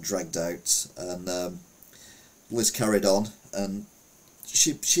anyway, they got dragged out, and Liz carried on, and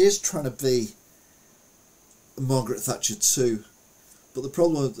she is trying to be Margaret Thatcher too, but the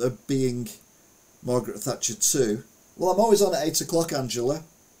problem with her being Margaret Thatcher too, well, I'm always on at 8 o'clock, Angela.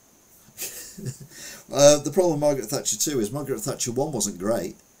 The problem with Margaret Thatcher 2 is Margaret Thatcher 1 wasn't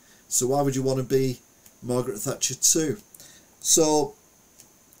great, so why would you want to be Margaret Thatcher 2? So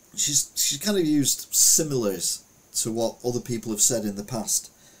she's kind of used similars to what other people have said in the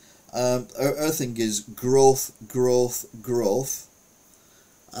past. Her thing is growth, growth, growth,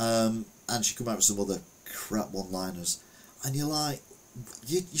 and she come out with some other crap one-liners, and you're like,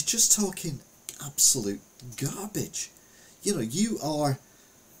 you're just talking absolute garbage. You know, you are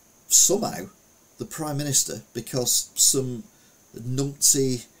somehow the Prime Minister because some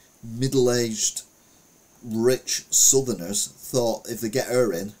numpty, middle-aged, rich Southerners thought if they get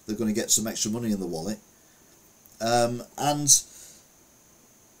her in, they're going to get some extra money in the wallet. And,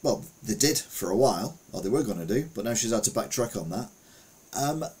 well, they did for a while, or they were going to do, but now she's had to backtrack on that.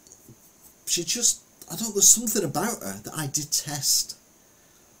 She just, I don't know, there's something about her that I detest.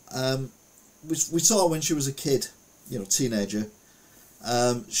 We saw her when she was a kid, you know, teenager.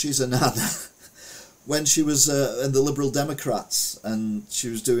 She's a nana. When she was in the Liberal Democrats, and she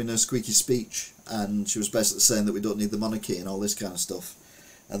was doing her squeaky speech, and she was basically saying that we don't need the monarchy and all this kind of stuff.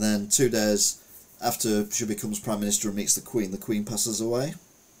 And then 2 days after she becomes Prime Minister and meets the Queen passes away.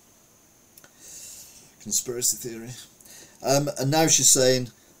 Conspiracy theory. And now she's saying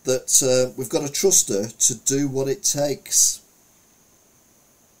that we've got to trust her to do what it takes.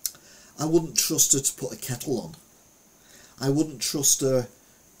 I wouldn't trust her to put a kettle on. I wouldn't trust her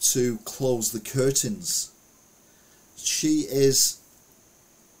to close the curtains. She is...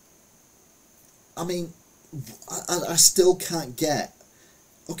 I mean, I still can't get...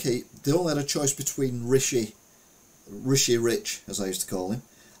 Okay, they only had a choice between Rishi Rich, as I used to call him,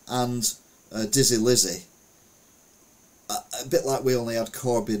 and Dizzy Lizzy. A bit like we only had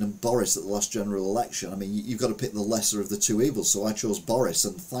Corbyn and Boris at the last general election. I mean, you've got to pick the lesser of the two evils, so I chose Boris,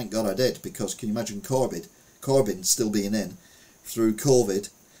 and thank God I did, because can you imagine Corbyn still being in through COVID,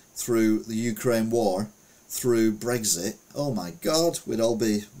 through the Ukraine war, through Brexit? Oh my God, we'd all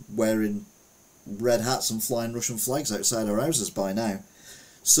be wearing red hats and flying Russian flags outside our houses by now.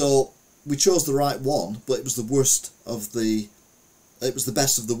 So we chose the right one, but it was the worst of the... It was the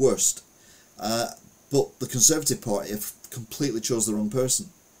best of the worst. But the Conservative Party have completely chose the wrong person.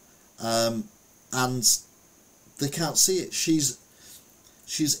 And they can't see it. She's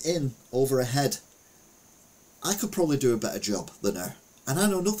in over her head. I could probably do a better job than her. And I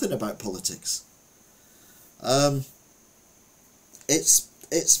know nothing about politics. It's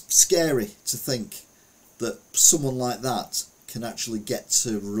scary to think that someone like that can actually get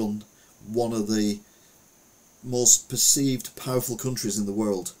to run one of the most perceived powerful countries in the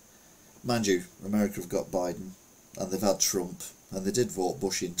world. Mind you, America have got Biden, and they've had Trump, and they did vote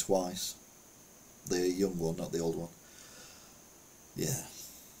Bush in twice. The young one, not the old one. Yeah.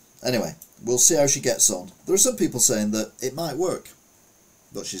 Anyway, we'll see how she gets on. There are some people saying that it might work,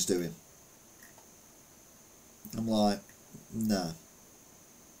 what she's doing. I'm like, nah.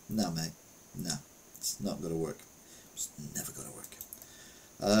 Nah, mate. Nah. It's not going to work. It's never going to work.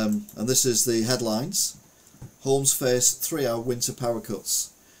 And this is the headlines. Homes face 3-hour winter power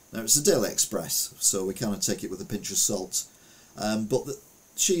cuts. Now it's a Daily Express, so we kind of take it with a pinch of salt. But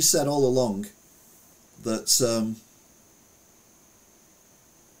she said all along that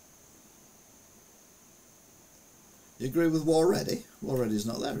you agree with War Ready? War Ready's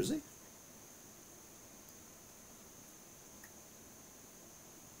not there, is he?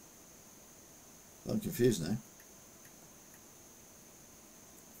 I'm confused now.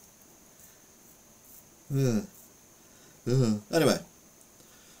 Anyway.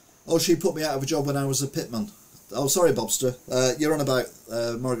 Oh, she put me out of a job when I was a pitman. Oh, sorry, Bobster. You're on about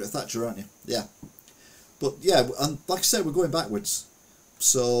Margaret Thatcher, aren't you? Yeah. But yeah, and like I said, we're going backwards.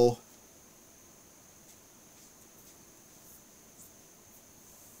 So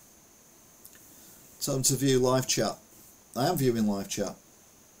time to view live chat. I am viewing live chat.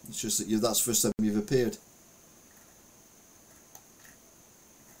 It's just that that's the first time you've appeared.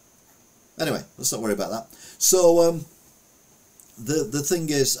 Anyway, let's not worry about that. So the thing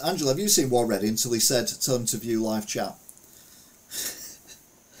is, Angela, have you seen War Ready? Until he said, tell him to view live chat.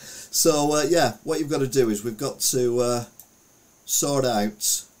 So yeah, what you've got to do is we've got to sort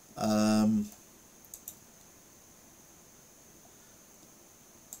out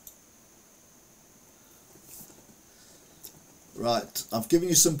right, I've given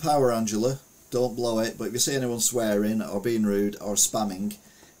you some power, Angela. Don't blow it, but if you see anyone swearing or being rude or spamming,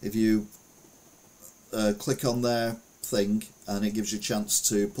 if you click on their thing and it gives you a chance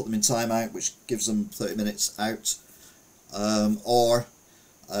to put them in timeout, which gives them 30 minutes out, or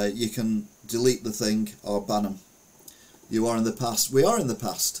you can delete the thing or ban them. You are in the past. We are in the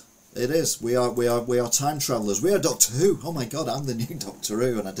past. It is. We are time travellers. We are Doctor Who. Oh my God, I'm the new Doctor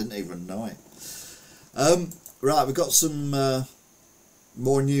Who, and I didn't even know it. Right, we've got some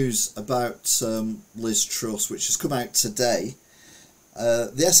more news about Liz Truss, which has come out today.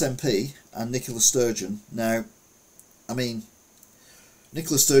 The SNP and Nicola Sturgeon. Now, I mean,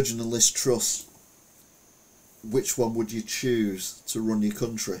 Nicola Sturgeon and Liz Truss, which one would you choose to run your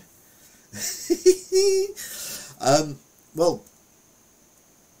country? Well,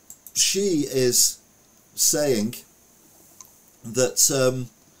 she is saying that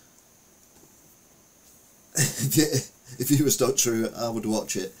if you was Doctor Who, I would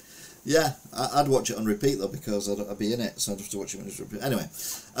watch it. Yeah, I'd watch it on repeat though, because I'd be in it, so I'd have to watch it on repeat. Anyway,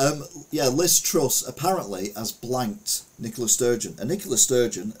 yeah, Liz Truss apparently has blanked Nicola Sturgeon, and Nicola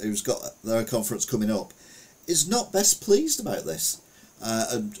Sturgeon, who's got their conference coming up, is not best pleased about this,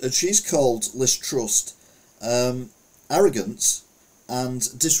 and she's called Liz Truss arrogant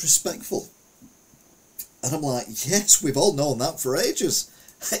and disrespectful, and I'm like, yes, we've all known that for ages,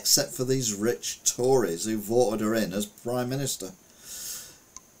 except for these rich Tories who voted her in as Prime Minister.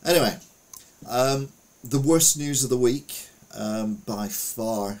 Anyway, the worst news of the week by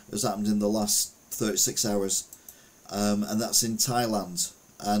far has happened in the last 36 hours, and that's in Thailand.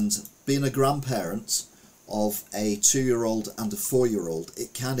 And being a grandparent of a 2-year-old and a 4-year-old,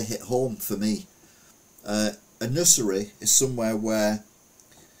 it kind of hit home for me. A nursery is somewhere where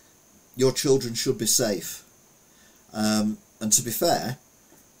your children should be safe. And to be fair,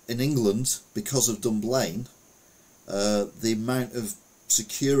 in England, because of Dunblane, the amount of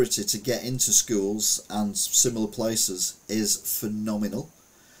security to get into schools and similar places is phenomenal.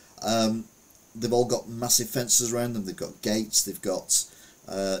 They've all got massive fences around them. They've got gates. They've got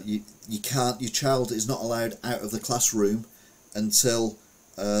your child is not allowed out of the classroom until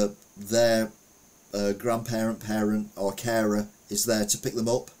their grandparent, parent, or carer is there to pick them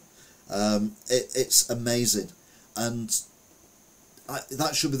up. It's amazing, and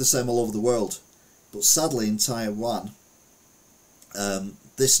that should be the same all over the world. But sadly, in Taiwan,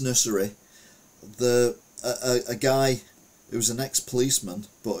 this nursery, a guy who was an ex-policeman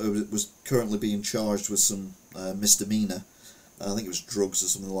but who was currently being charged with some misdemeanour, I think it was drugs or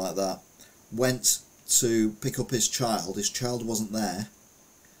something like that, went to pick up his child. His child wasn't there,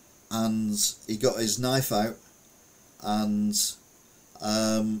 and he got his knife out and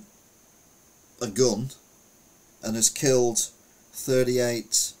a gun, and has killed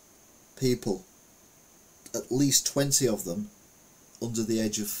 38 people, at least 20 of them under the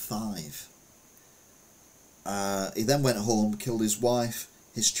age of 5. He then went home, killed his wife,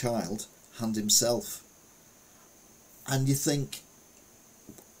 his child, and himself. And you think,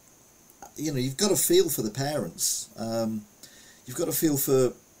 you know, you've got to feel for the parents. You've got to feel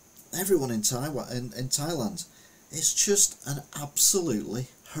for everyone in Taiwan, in Thailand. It's just an absolutely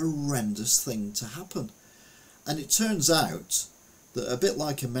horrendous thing to happen. And it turns out that, a bit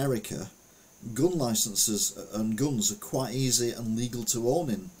like America, gun licenses and guns are quite easy and legal to own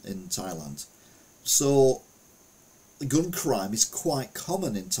in Thailand. So gun crime is quite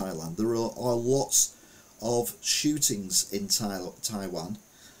common in Thailand. There are lots of shootings in Taiwan.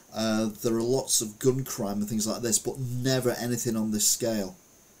 There are lots of gun crime and things like this, but never anything on this scale.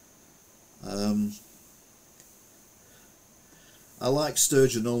 I like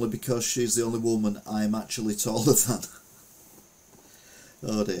Sturgeon only because she's the only woman I'm actually taller than.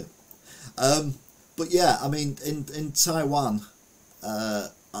 Oh dear. But yeah, I mean, in Taiwan, I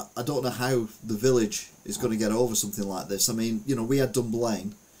don't know how the village is going to get over something like this. I mean, you know, we had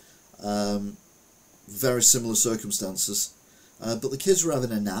Dunblane, very similar circumstances, but the kids were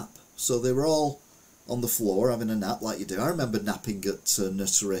having a nap, so they were all on the floor having a nap like you do. I remember napping at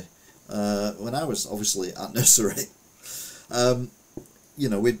nursery when I was obviously at nursery. You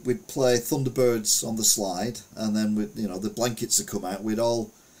know, we'd play Thunderbirds on the slide, and then you know, the blankets would come out.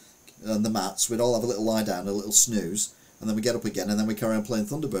 And the mats. We'd all have a little lie down, a little snooze, and then we get up again, and then we carry on playing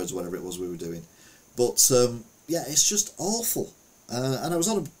Thunderbirds, whatever it was we were doing. But yeah, it's just awful. And I was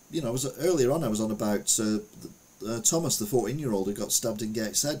on, earlier on I was on about Thomas, the 14-year-old who got stabbed in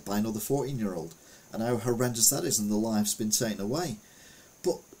Gateshead by another 14-year-old, and how horrendous that is, and the life's been taken away.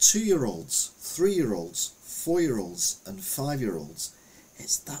 But 2-year-olds, 3-year-olds, 4-year-olds, and 5-year-olds,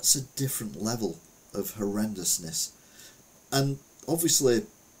 that's a different level of horrendousness. And obviously,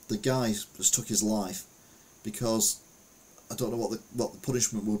 the guy has took his life because I don't know what the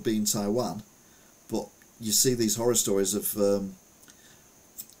punishment would be in Taiwan, but you see these horror stories of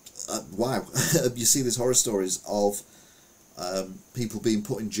wow, you see these horror stories of people being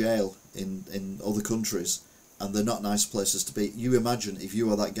put in jail in other countries, and they're not nice places to be. You imagine if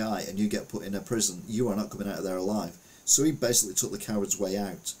you are that guy and you get put in a prison, you are not coming out of there alive. So he basically took the coward's way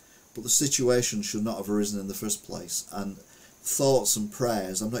out, but the situation should not have arisen in the first place. And thoughts and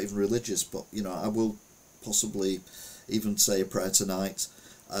prayers, I'm not even religious, but you know, I will possibly even say a prayer tonight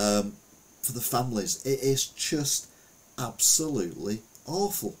for the families. It is just absolutely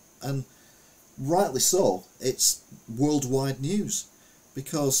awful, and rightly so. It's worldwide news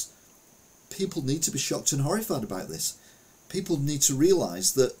because people need to be shocked and horrified about this. People need to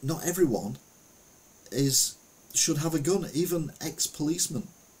realise that not everyone should have a gun, even ex-policemen.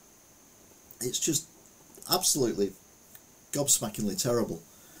 It's just absolutely gobsmackingly terrible.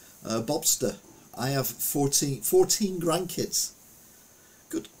 Bobster, I have 14 grandkids.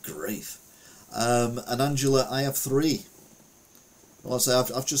 Good grief. And Angela, I have 3. Well, I say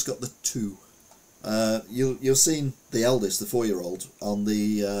I've just got the 2. You've seen the eldest, the 4-year-old, on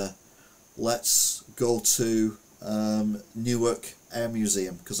the Let's Go to Newark Air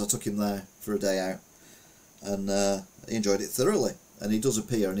Museum, because I took him there for a day out, and he enjoyed it thoroughly. And he does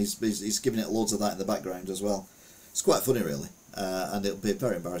appear, and he's giving it loads of that in the background as well. It's quite funny, really, and it'll be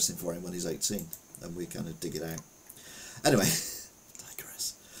very embarrassing for him when he's 18, and we kind of dig it out. Anyway,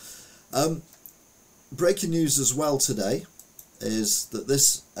 digress. Breaking news as well today is that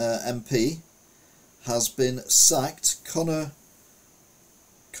this MP has been sacked. Connor,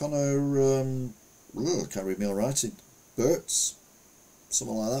 I can't read my own writing. Burts,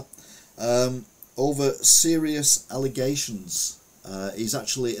 something like that. Over serious allegations. He's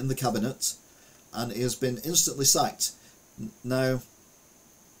actually in the cabinet, and he has been instantly sacked. Now,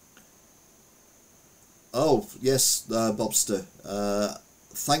 oh yes, Bobster.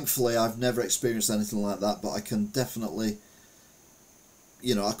 Thankfully, I've never experienced anything like that, but I can definitely,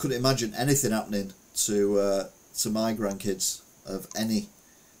 you know, I couldn't imagine anything happening to my grandkids of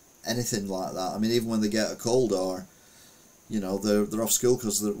anything like that. I mean, even when they get a cold, or you know, they're off school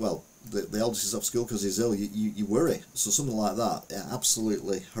because the eldest is off school because he's ill, you worry. So something like that, yeah,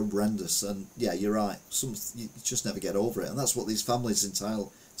 absolutely horrendous. And yeah, you're right, you just never get over it. And that's what these families in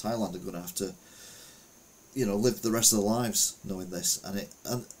Thailand are going to have to, you know, live the rest of their lives knowing this. And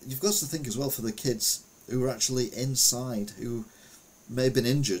you've got to think as well for the kids who are actually inside, who may have been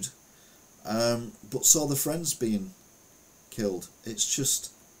injured, but saw their friends being killed. It's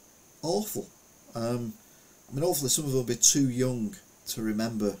just awful. I mean, hopefully some of them will be too young to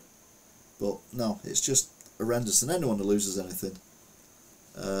remember, but no, it's just horrendous. And anyone who loses anything,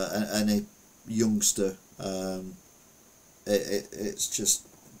 any youngster, it's just,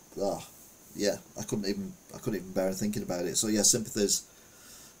 yeah, I couldn't even bear thinking about it. So yeah, sympathies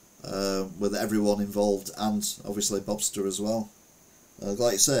with everyone involved, and obviously Bobster as well.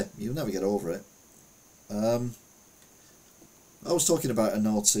 Like you say, you'll never get over it. I was talking about a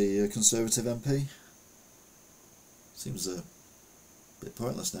naughty Conservative MP. Seems a bit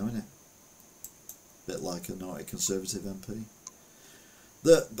pointless now, isn't it? A bit like a naughty Conservative MP.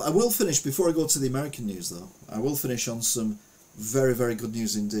 I will finish, before I go to the American news though, I will finish on some very, very good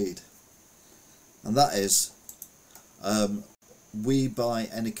news indeed. And that is,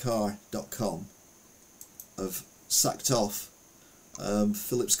 WeBuyAnyCar.com have sacked off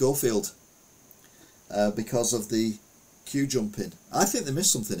Philip Schofield because of the queue jumping. I think they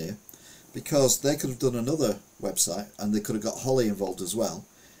missed something here, because they could have done another website and they could have got Holly involved as well,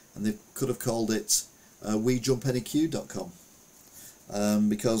 and they could have called it WeJumpAnyQueue.com,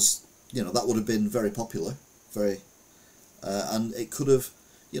 because you know that would have been very popular, and it could have,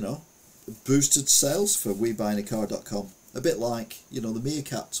 you know, boosted sales for WeBuyAnyCar.com, a bit like, you know, the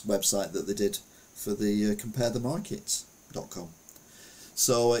Meerkat website that they did for the CompareTheMarkets.com.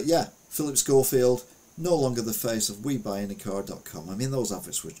 So yeah, Philip Schofield no longer the face of WeBuyAnyCar.com. I mean, those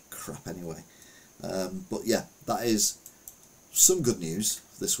adverts were crap anyway. But yeah, that is some good news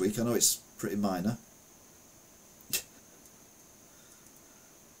this week. I know it's pretty minor.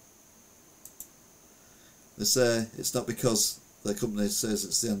 They say it's not because the company says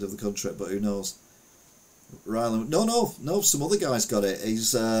it's the end of the contract, but who knows? Ryland, no, some other guy's got it.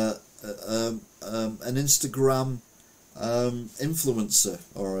 He's an Instagram influencer,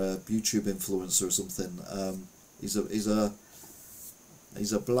 or a YouTube influencer or something. He's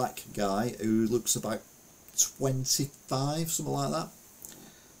a black guy who looks about 25, something like that.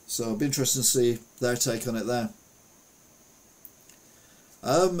 So it'll be interesting to see their take on it there.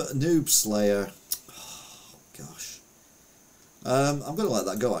 Noob Slayer. Oh, gosh. I'm going to let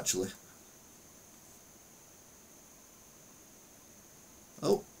that go, actually.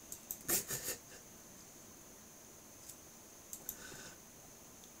 Oh.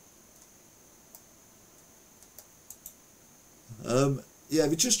 Yeah,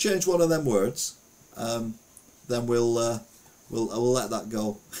 if you just change one of them words, then we'll let that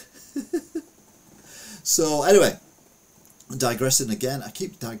go. So anyway, digressing again. I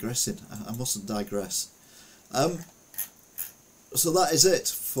keep digressing. I mustn't digress. So that is it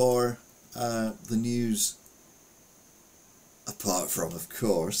for the news. Apart from, of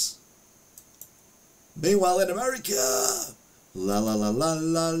course, meanwhile in America, la la la la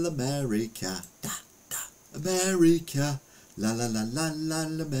la America, da da America. La la la la la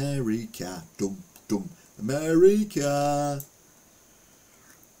America, dum dum America.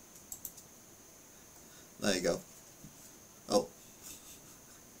 There you go. Oh,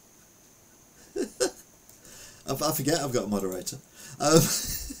 I forget I've got a moderator.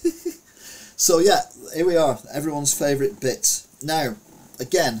 So yeah, here we are, everyone's favourite bit. Now,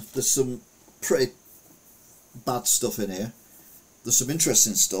 again, there's some pretty bad stuff in here. There's some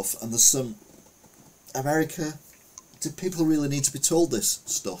interesting stuff, and there's some America. Do people really need to be told this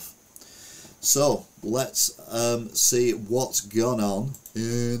stuff? So let's see what's gone on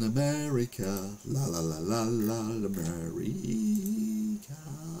in America. La la la la la America.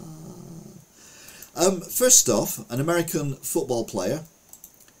 First off, an American football player.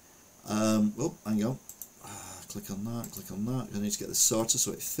 Oh, hang on. Click on that. I need to get this sorted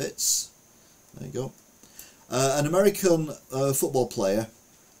so it fits. There you go. An American football player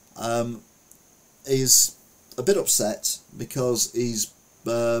is a bit upset because he's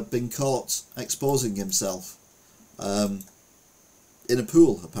been caught exposing himself in a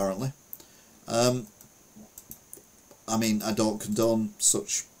pool, apparently. I mean, I don't condone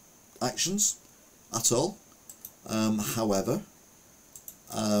such actions at all. However,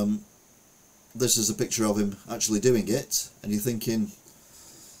 this is a picture of him actually doing it, and you're thinking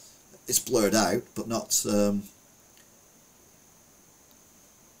it's blurred out, but not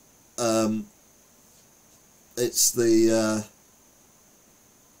it's the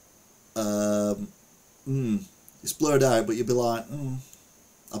it's blurred out, but you'd be like,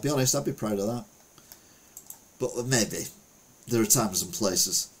 I'll be honest, I'd be proud of that. But maybe there are times and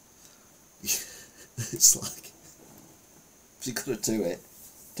places it's like, if you're gonna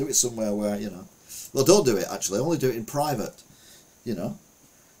do it somewhere where, you know, well, don't do it actually, only do it in private, you know.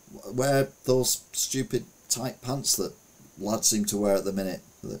 Wear those stupid tight pants that lads seem to wear at the minute,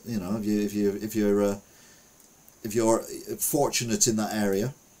 you know, if you're fortunate in that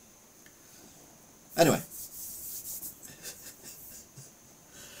area. Anyway,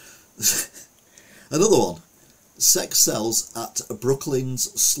 another one. Sex sells at Brooklyn's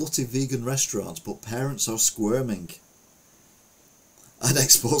slutty vegan restaurant, but parents are squirming. I'd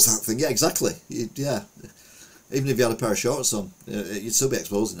expose that thing. Yeah, exactly. Yeah, even if you had a pair of shorts on, you'd still be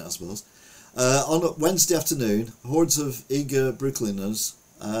exposing it, I suppose. On Wednesday afternoon, hordes of eager Brooklyners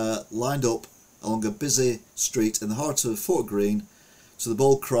lined up along a busy street in the heart of Fort Greene to the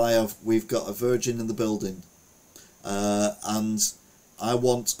bold cry of "We've got a virgin in the building," and "I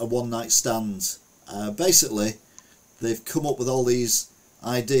want a one-night stand." Basically, they've come up with all these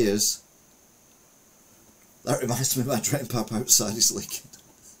ideas. That reminds me of my drain pipe outside is leaking.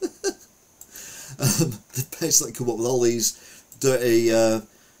 They basically come up with all these dirty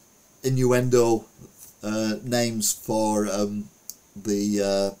innuendo names for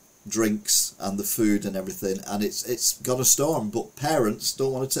the drinks and the food and everything, and it's got a storm, but parents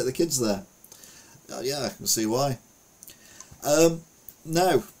don't want to take the kids there. Yeah, I can see why.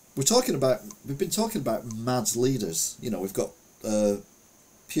 Now we've been talking about mad leaders. You know, we've got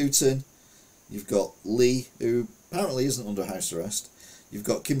Putin, you've got Lee, who apparently isn't under house arrest, you've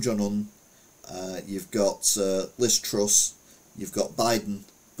got Kim Jong-un, you've got Liz Truss, you've got Biden,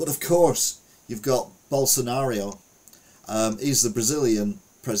 but of course you've got Bolsonaro. He's the Brazilian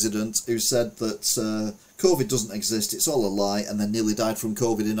president who said that COVID doesn't exist, it's all a lie, and then nearly died from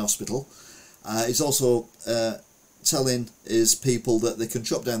COVID in hospital. He's also telling his people that they can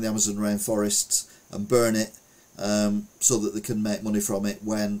chop down the Amazon rainforests and burn it so that they can make money from it,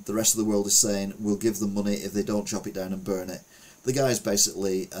 when the rest of the world is saying we'll give them money if they don't chop it down and burn it. The guy's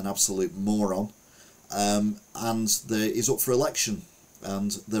basically an absolute moron, and he's up for election,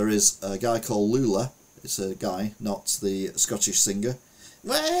 and there is a guy called Lula. It's a guy, not the Scottish singer.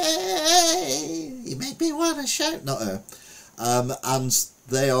 Way, you make me want to shout. Not her. And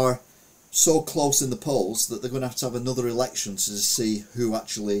they are so close in the polls that they're going to have another election to see who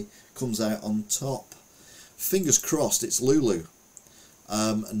actually comes out on top. Fingers crossed it's Lulu,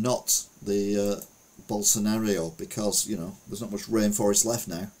 not the Bolsonaro, because, you know, there's not much rainforest left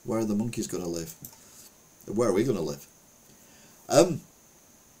now. Where are the monkeys going to live? Where are we going to live?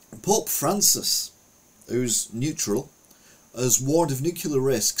 Pope Francis, who's neutral, has warned of nuclear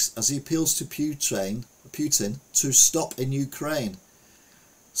risks as he appeals to Putin to stop in Ukraine.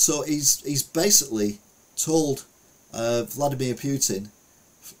 So he's basically told Vladimir Putin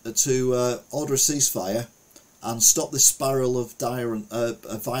to order a ceasefire and stop this spiral of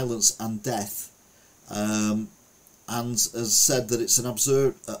violence and death, and has said that it's an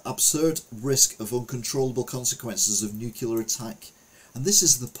absurd risk of uncontrollable consequences of nuclear attack. And this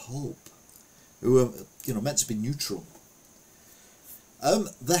is the Pope, who are, you know, meant to be neutral.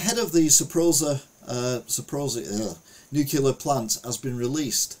 The head of the Zaporozhye nuclear plant has been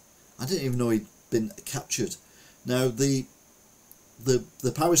released. I didn't even know he'd been captured. Now the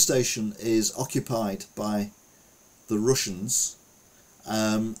power station is occupied by the Russians,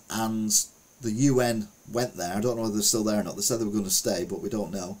 and the UN went there. I don't know whether they're still there or not. They said they were going to stay, but we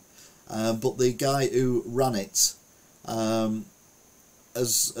don't know. But the guy who ran it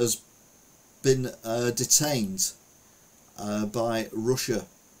has been detained by Russia,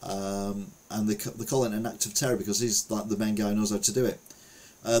 and they call it an act of terror because he's like the main guy who knows how to do it.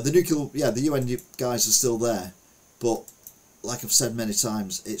 The UN guys are still there, but like I've said many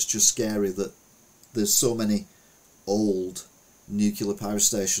times, it's just scary that there's so many old nuclear power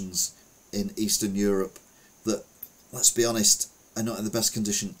stations in Eastern Europe that, let's be honest, are not in the best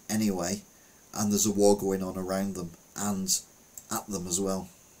condition anyway, and there's a war going on around them and at them as well.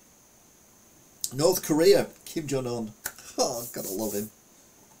 North Korea, Kim Jong-un, oh, gotta love him,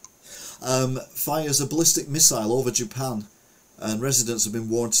 fires a ballistic missile over Japan, and residents have been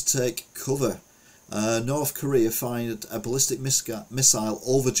warned to take cover. North Korea fired a ballistic missile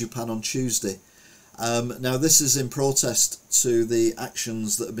over Japan on Tuesday. Now this is in protest to the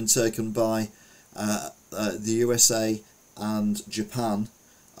actions that have been taken by the USA and Japan,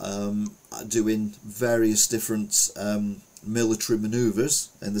 doing various different military manoeuvres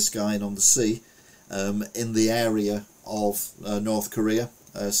in the sky and on the sea, in the area of North Korea.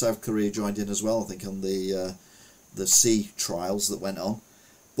 South Korea joined in as well, I think, on the sea trials that went on.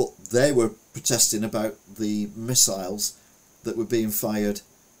 But they were protesting about the missiles that were being fired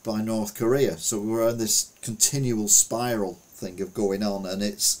by North Korea. So we were on this continual spiral thing of going on, and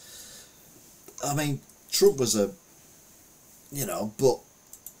it's, I mean, Trump was but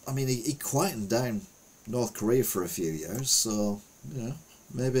I mean, he quietened down North Korea for a few years, so, you know,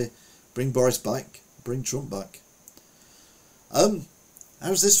 maybe bring Boris back, bring Trump back.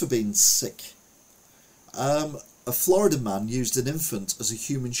 How's this for being sick? A Florida man used an infant as a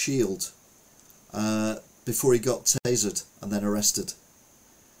human shield before he got tasered and then arrested.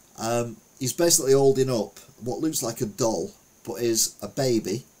 He's basically holding up what looks like a doll, but is a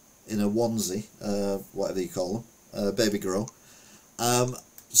baby in a onesie, whatever you call them, baby girl,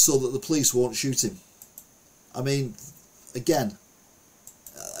 so that the police won't shoot him. I mean, again,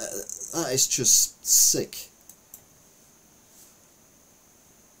 that is just sick.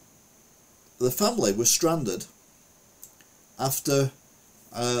 The family was stranded after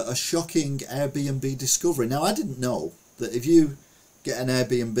a shocking Airbnb discovery. Now, I didn't know that if you get an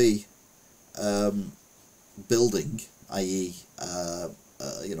Airbnb building, i.e.,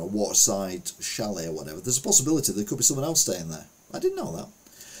 waterside chalet or whatever, there's a possibility there could be someone else staying there. I didn't know that.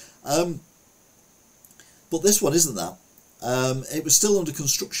 But this one isn't that. It was still under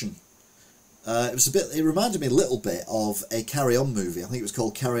construction. It reminded me a little bit of a Carry On movie. I think it was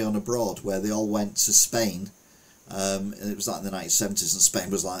called Carry On Abroad, where they all went to Spain. And it was like in the 1970s, and Spain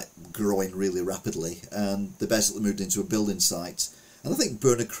was like growing really rapidly, and they basically moved into a building site. And I think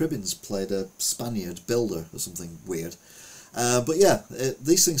Bernard Cribbins played a Spaniard builder or something weird. But yeah,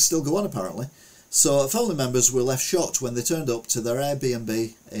 these things still go on apparently. So family members were left shocked when they turned up to their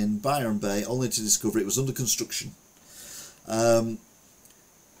Airbnb in Byron Bay, only to discover it was under construction.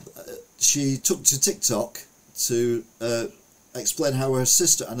 She took to TikTok to explain how her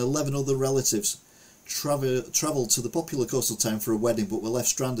sister and 11 other relatives travelled to the popular coastal town for a wedding, but were left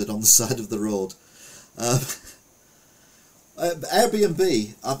stranded on the side of the road.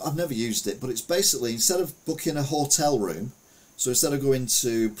 Airbnb, I've never used it, but it's basically, instead of booking a hotel room, so instead of going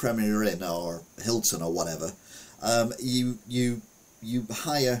to Premier Inn or Hilton or whatever, you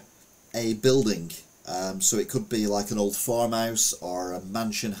hire a building. So it could be like an old farmhouse or a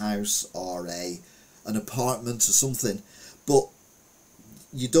mansion house or an apartment or something, but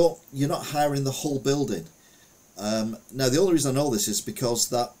you're not hiring the whole building. Now the only reason I know this is because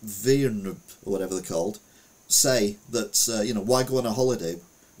that VNUB, or whatever they're called, say that why go on a holiday,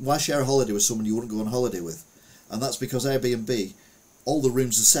 why share a holiday with someone you wouldn't go on holiday with, and that's because Airbnb, all the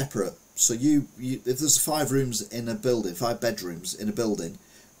rooms are separate. So you if there's 5 rooms in a building, 5 bedrooms in a building,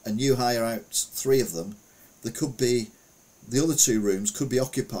 and you hire out 3 of them, there could be the other 2 rooms could be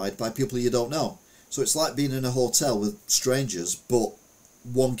occupied by people you don't know. So it's like being in a hotel with strangers, but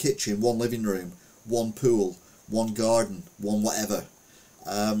 1 kitchen, 1 living room, 1 pool, 1 garden, 1 whatever.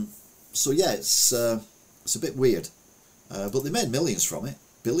 So yeah, it's a bit weird, but they made millions from it,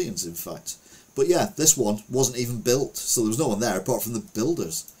 billions in fact. But yeah, this one wasn't even built, so there was no one there apart from the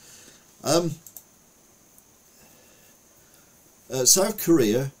builders. South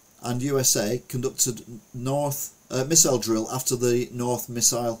Korea and USA conducted missile drill after the North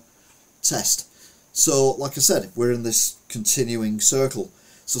missile test. So, like I said, we're in this continuing circle.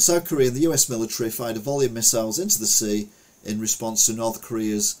 So South Korea and the US military fired a volley of missiles into the sea in response to North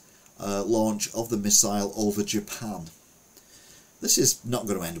Korea's launch of the missile over Japan. This is not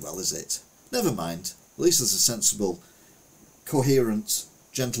going to end well, is it? Never mind. At least there's a sensible, coherent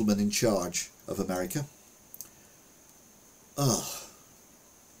gentleman in charge of America. Oh,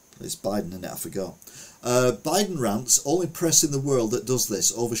 it's Biden, isn't it? I forgot. Biden rants, only press in the world that does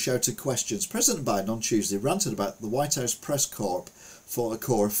this, over shouted questions. President Biden on Tuesday ranted about the White House press corps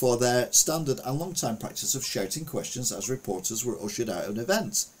for their standard and long-time practice of shouting questions as reporters were ushered out of an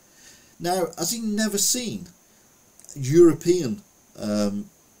event. Now, has he never seen European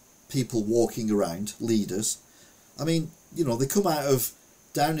people walking around, leaders? I mean, they come out of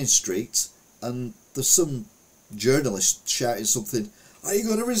Downing Street and there's some journalist shouting something, "Are you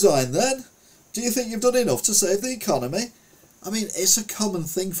going to resign then? Do you think you've done enough to save the economy?" I mean, it's a common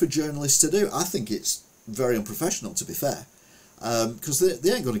thing for journalists to do. I think it's very unprofessional, to be fair, because they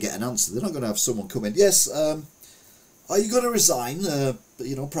ain't going to get an answer. They're not going to have someone come in, "Yes, are you going to resign,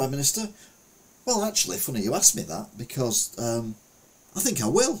 Prime Minister?" Well, actually, funny you asked me that, because I think I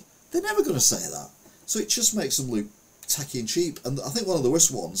will. They're never going to say that. So it just makes them look tacky and cheap. And I think one of the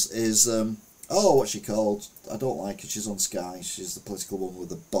worst ones is, what's she called? I don't like her. She's on Sky. She's the political woman with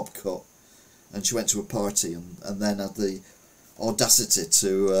the bob cut. And she went to a party and then had the audacity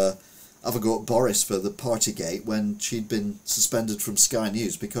to have a go at Boris for the Partygate when she'd been suspended from Sky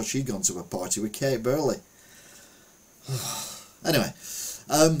News because she'd gone to a party with Kate Burley. Anyway,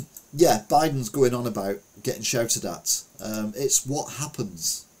 yeah, Biden's going on about getting shouted at. It's what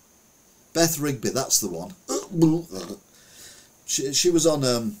happens. Beth Rigby, that's the one. She was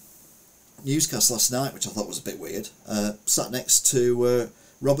on newscast last night, which I thought was a bit weird. Sat next to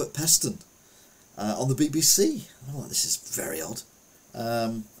Robert Peston on the BBC. I'm like, this is very odd.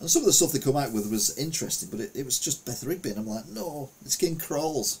 And some of the stuff they come out with was interesting, but it was just Beth Rigby, and I'm like, no, it's King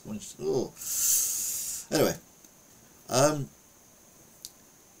Crawls. Anyway, a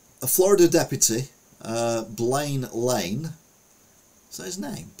Florida deputy, Blaine Lane. Is that his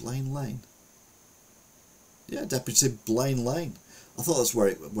name? Blaine Lane? Yeah, Deputy Blaine Lane. I thought that's where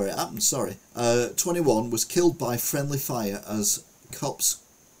it happened, sorry. 21 was killed by friendly fire as cops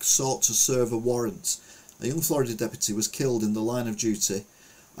sought to serve a warrant. A young Florida deputy was killed in the line of duty,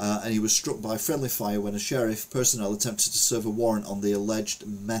 and he was struck by friendly fire when a sheriff personnel attempted to serve a warrant on the alleged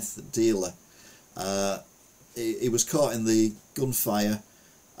meth dealer. He was caught in the gunfire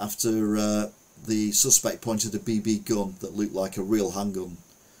after the suspect pointed a BB gun that looked like a real handgun.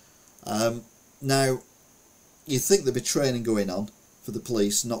 Now, you'd think there'd be training going on for the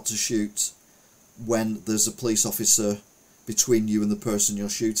police not to shoot when there's a police officer between you and the person you're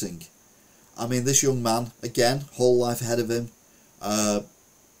shooting. I mean, this young man, again, whole life ahead of him,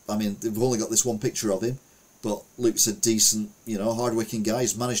 I mean, they've only got this one picture of him, but Luke's a decent, you know, hard-working guy.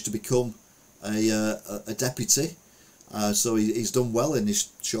 He's managed to become a deputy, so he's done well in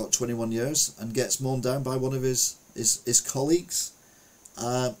his short 21 years, and gets mown down by one of his colleagues.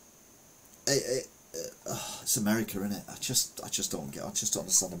 It's America, isn't it? I just don't get. I just don't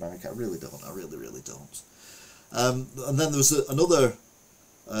understand America. I really don't. I really don't. And then there was another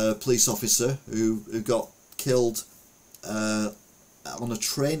police officer who got killed on a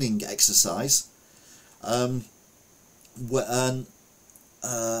training exercise, and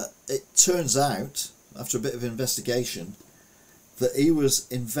it turns out, after a bit of investigation, that he was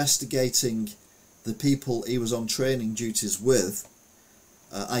investigating the people he was on training duties with,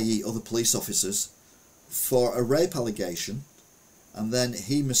 i.e. other police officers, for a rape allegation, and then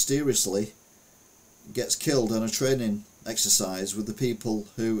he mysteriously gets killed on a training exercise with the people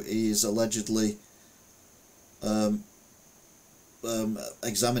who he is allegedly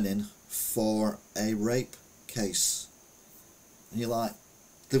examining for a rape case. And you're like,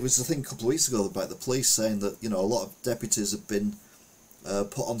 there was a thing a couple of weeks ago about the police saying that, you know, a lot of deputies have been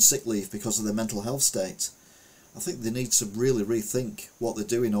put on sick leave because of their mental health state. I think they need to really rethink what they're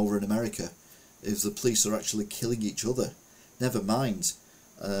doing over in America if the police are actually killing each other. Never mind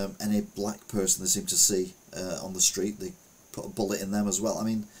any black person they seem to see on the street, they put a bullet in them as well. I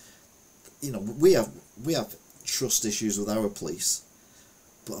mean, you know, we have trust issues with our police,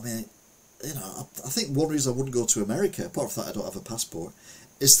 but I mean, you know, I think one reason I wouldn't go to America, apart from that I don't have a passport,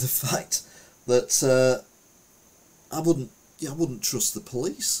 is the fact that I wouldn't trust the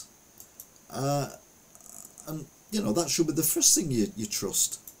police, and you know, that should be the first thing you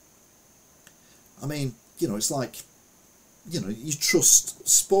trust. I mean, you know, it's like, you know, you trust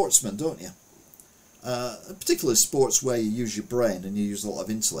sportsmen, don't you? Particularly sports where you use your brain and you use a lot of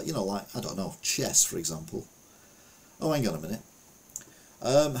intellect. You know, like, I don't know, chess, for example. Oh, hang on a minute.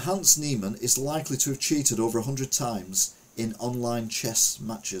 Hans Niemann is likely to have cheated over 100 times in online chess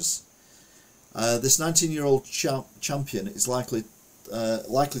matches. This 19-year-old champion is likely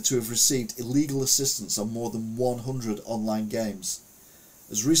to have received illegal assistance on more than 100 online games,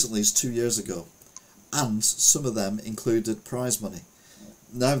 as recently as 2 years ago, and some of them included prize money.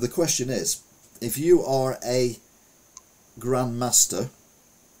 Now the question is, if you are a grandmaster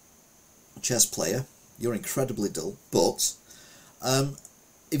chess player, you're incredibly dull, but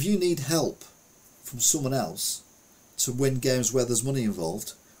if you need help from someone else to win games where there's money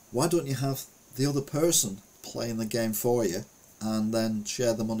involved, why don't you have the other person playing the game for you and then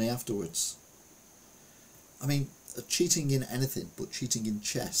share the money afterwards? I mean, cheating in anything, but cheating in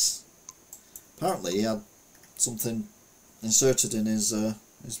chess. Apparently he had something inserted in his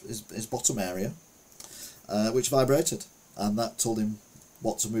bottom area, which vibrated, and that told him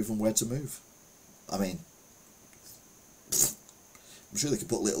what to move and where to move. I mean, I'm sure they could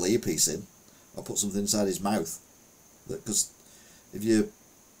put a little earpiece in, or put something inside his mouth, because if you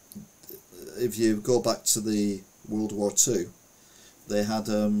go back to the World War II, they had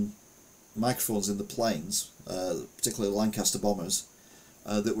microphones in the planes, particularly Lancaster bombers,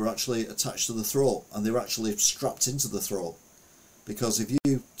 that were actually attached to the throat, and they were actually strapped into the throat, because if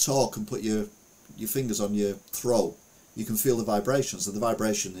you talk and put your fingers on your throat, you can feel the vibrations, and the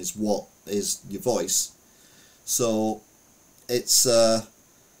vibration is what is your voice. So it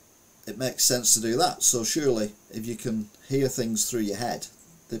makes sense to do that. So surely if you can hear things through your head,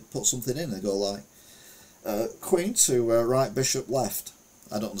 they put something in and go like Queen to right, Bishop left.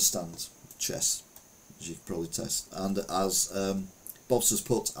 I don't understand chess, as you can probably test. And as Bobs has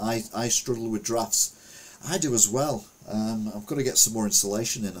put, I struggle with drafts. I do as well. I've got to get some more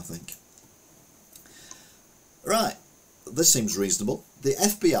insulation in, I think. Right, this seems reasonable. The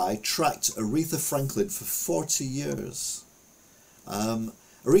FBI tracked Aretha Franklin for 40 years.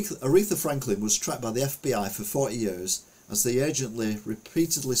 Aretha Franklin was tracked by the FBI for 40 years as they urgently,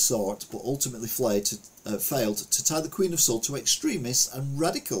 repeatedly sought, but ultimately failed to tie the Queen of Soul to extremists and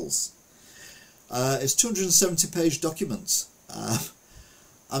radicals. It's 270-page document.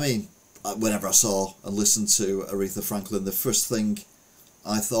 I mean, whenever I saw and listened to Aretha Franklin, the first thing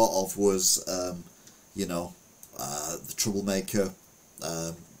I thought of was, you know, the troublemaker,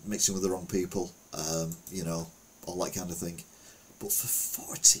 mixing with the wrong people, you know, all that kind of thing. But for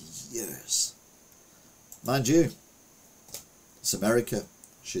 40 years, mind you, it's America,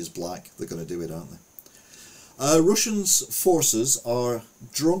 she's black, they're going to do it, aren't they? Russians' forces are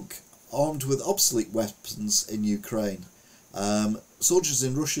drunk, armed with obsolete weapons in Ukraine. Soldiers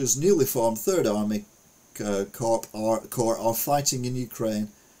in Russia's newly formed Third Army Corps are fighting in Ukraine,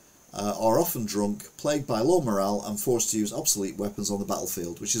 are often drunk, plagued by low morale, and forced to use obsolete weapons on the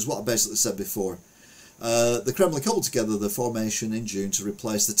battlefield, which is what I basically said before. The Kremlin cobbled together the formation in June to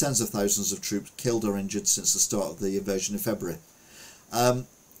replace the tens of thousands of troops killed or injured since the start of the invasion in February.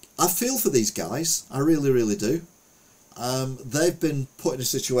 I feel for these guys, I really, really do. They've been put in a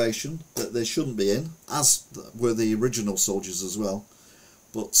situation that they shouldn't be in, as were the original soldiers as well.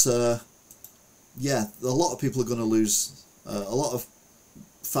 But yeah, a lot of people are going to lose, a lot of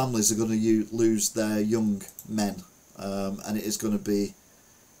families are going to lose their young men, and it is going to be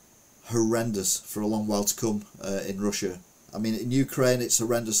horrendous for a long while to come in Russia. I mean, in Ukraine it's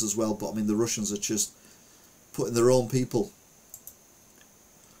horrendous as well, but I mean the Russians are just putting their own people.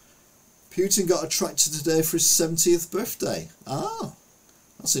 Putin got a tractor today for his 70th birthday. Ah,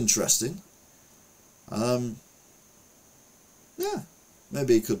 that's interesting. Yeah,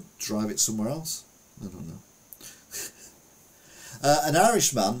 maybe he could drive it somewhere else. I don't know. An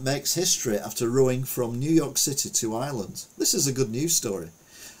Irishman makes history after rowing from New York City to Ireland. This is a good news story.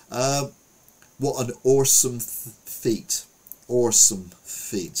 What an awesome feat. Awesome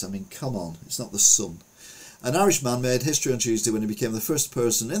feat. I mean, come on, it's not the sun. An Irishman made history on Tuesday when he became the first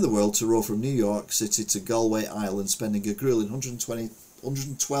person in the world to row from New York City to Galway, Ireland, spending a grueling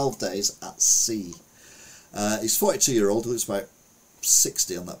 112 days at sea. He's 42-year-old, he looks about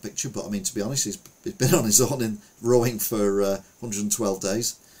 60 on that picture, but I mean, to be honest, he's been on his own in rowing for 112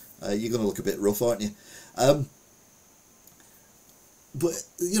 days. You're going to look a bit rough, aren't you? But,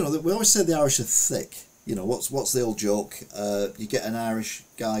 you know, we always say the Irish are thick. You know, what's the old joke? You get an Irish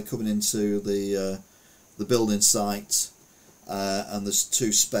guy coming into the building site, and there's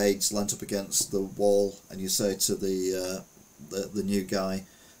two spades leant up against the wall, and you say to the new guy,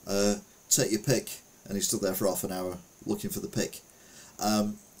 take your pick, and he stood there for half an hour looking for the pick.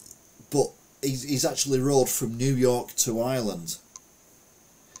 But he's actually rowed from New York to Ireland.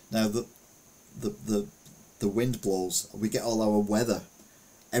 Now the wind blows, we get all our weather,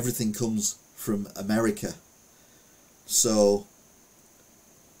 everything comes from America, so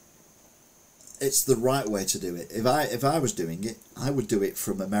it's the right way to do it. If I was doing it, I would do it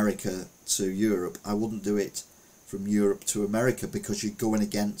from America to Europe. I wouldn't do it from Europe to America, because you're going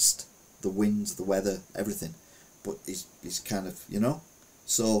against the wind, the weather, everything. But he's kind of, you know,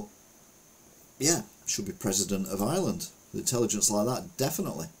 so yeah, should be president of Ireland. With intelligence like that,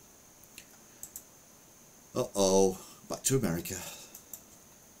 definitely. Uh-oh, back to America.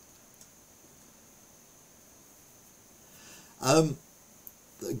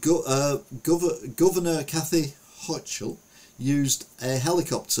 Governor Kathy Hochul used a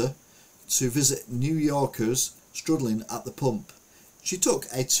helicopter to visit New Yorkers struggling at the pump. She took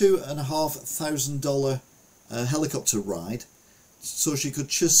a $2,500 helicopter ride so she could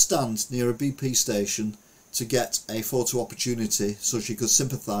just stand near a BP station to get a photo opportunity, so she could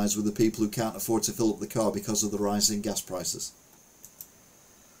sympathise with the people who can't afford to fill up the car because of the rising gas prices.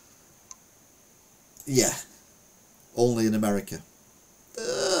 Yeah, only in America.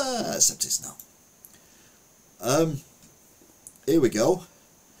 Except it's not. Here we go.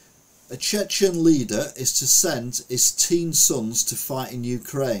 A Chechen leader is to send his teen sons to fight in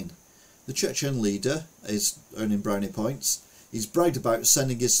Ukraine. The Chechen leader is earning brownie points. He's bragged about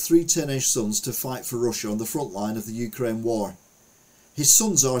sending his 3 teenage sons to fight for Russia on the front line of the Ukraine war. His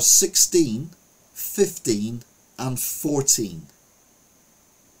sons are 16, 15 and 14.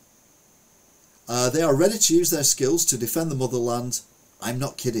 They are ready to use their skills to defend the motherland. I'm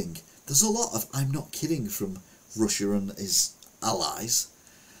not kidding. There's a lot of I'm not kidding from Russia and his allies.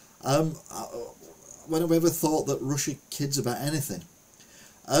 When have we ever thought that Russia kids about anything?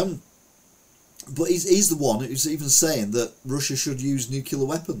 But he's the one who's even saying that Russia should use nuclear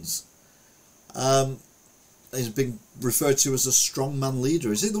weapons. He's been referred to as a strongman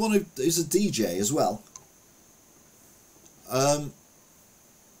leader. Is he the one who is a DJ as well?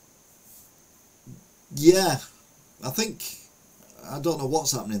 Yeah, I don't know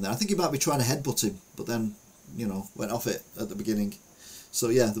what's happening there. I think he might be trying to headbutt him, but then, you know, went off it at the beginning. So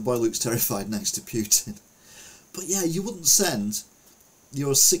yeah, the boy looks terrified next to Putin. But yeah, you wouldn't send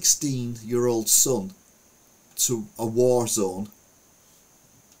your 16-year-old son to a war zone,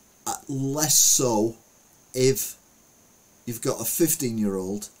 less so if you've got a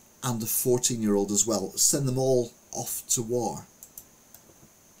 15-year-old and a 14-year-old as well. Send them all off to war.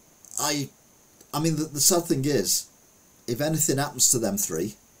 I mean, the sad thing is, if anything happens to them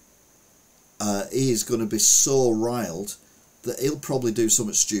three, he is going to be so riled that he'll probably do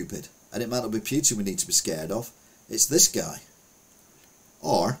something stupid. And it might not be Putin we need to be scared of. It's this guy.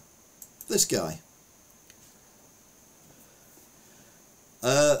 Or this guy.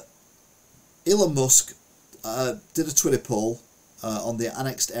 Elon Musk did a Twitter poll on the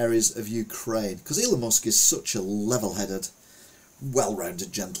annexed areas of Ukraine, because Elon Musk is such a level-headed,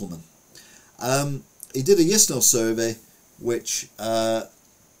 well-rounded gentleman. he did a yes/no survey, which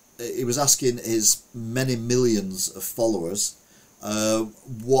he was asking his many millions of followers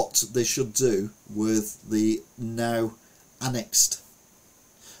what they should do with the now annexed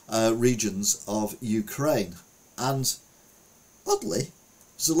regions of Ukraine. And oddly,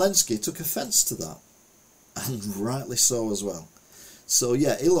 Zelensky took offence to that, and rightly so as well. So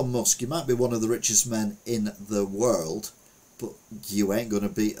yeah, Elon Musk, you might be one of the richest men in the world, but you ain't going to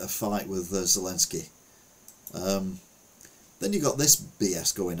beat a fight with Zelensky. Then you got this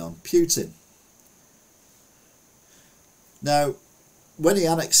BS going on, Putin. Now, when he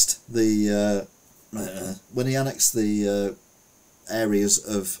annexed the areas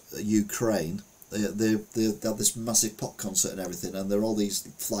of Ukraine, they had this massive pop concert and everything, and there are all these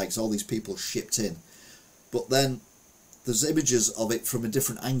flags, all these people shipped in. But then there's images of it from a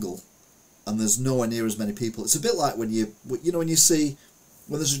different angle, and there's nowhere near as many people. It's a bit like when when you see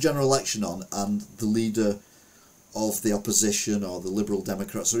when there's a general election on, and the leader of the opposition or the Liberal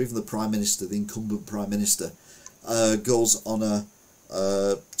Democrats or even the Prime Minister, the incumbent Prime Minister, goes on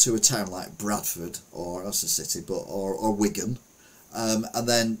to a town like Bradford, or that's a city, but or Wigan, and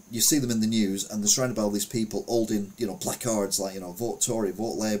then you see them in the news, and they're surrounded by all these people holding placards like vote Tory,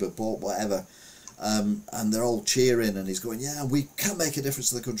 vote Labour, vote whatever, and they're all cheering, and he's going, yeah, we can make a difference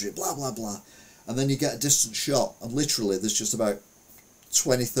to the country, blah blah blah, and then you get a distant shot, and literally there's just about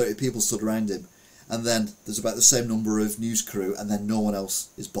 20-30 people stood around him, and then there's about the same number of news crew, and then no one else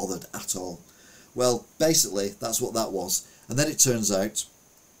is bothered at all. Well, basically that's what that was. And then it turns out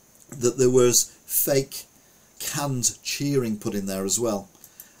that there was fake canned cheering put in there as well,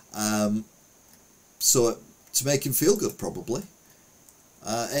 so to make him feel good, probably.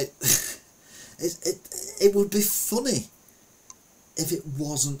 It would be funny if it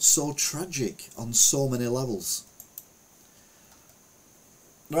wasn't so tragic on so many levels.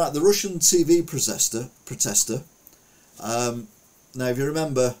 Right, the Russian TV protester. Now, if you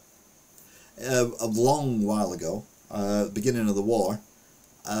remember, a long while ago, beginning of the war,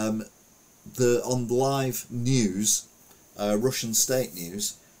 on live news, Russian state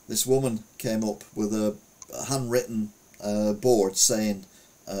news, this woman came up with a handwritten board saying,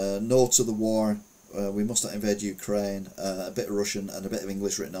 "No to the war. We must not invade Ukraine." A bit of Russian and a bit of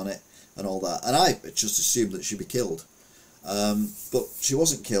English written on it, and all that. And I just assumed that she'd be killed. But she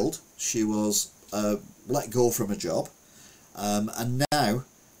wasn't killed. She was let go from a job, and now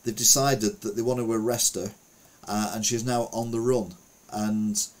they've decided that they want to arrest her, and she's now on the run.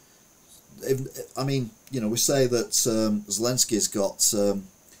 And we say that Zelensky's got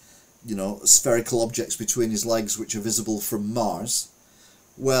spherical objects between his legs which are visible from Mars.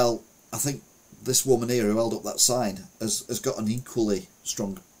 Well, I think this woman here who held up that sign has got an equally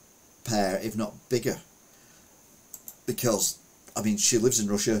strong pair, if not bigger. Because, she lives in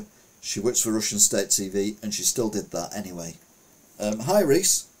Russia, she works for Russian state TV, and she still did that anyway. Hi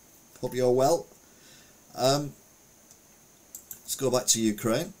Reese, hope you're well. Let's go back to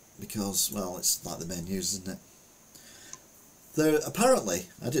Ukraine, because, well, it's like the main news, isn't it? There, apparently,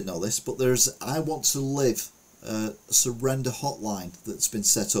 I didn't know this, but there's I Want to Live surrender hotline that's been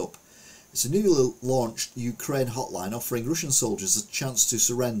set up. It's a newly launched Ukraine hotline offering Russian soldiers a chance to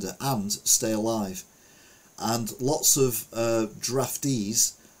surrender and stay alive. And lots of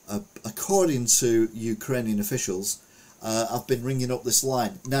draftees, according to Ukrainian officials, have been ringing up this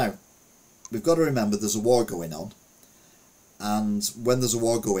line. Now, we've got to remember there's a war going on, and when there's a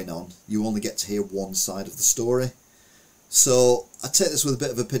war going on, you only get to hear one side of the story. So I take this with a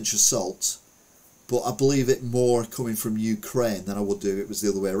bit of a pinch of salt, but I believe it more coming from Ukraine than I would do if it was the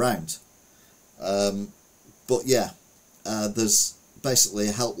other way around. But yeah, there's basically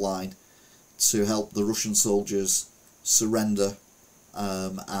a helpline to help the Russian soldiers surrender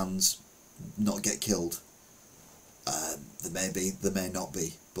and not get killed. There may be, there may not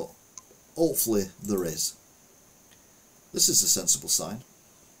be, but hopefully there is. This is a sensible sign.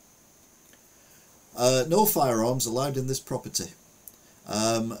 No firearms allowed in this property.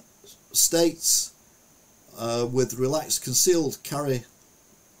 States with relaxed concealed carry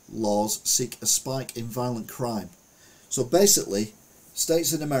laws seek a spike in violent crime. So basically,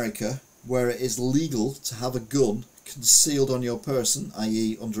 states in America where it is legal to have a gun concealed on your person,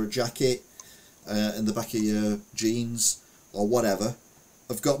 i.e. under a jacket, in the back of your jeans or whatever,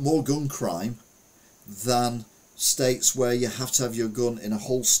 have got more gun crime than states where you have to have your gun in a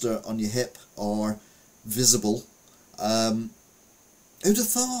holster on your hip or visible. Who'd have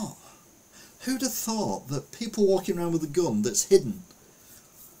thought? Who'd have thought that people walking around with a gun that's hidden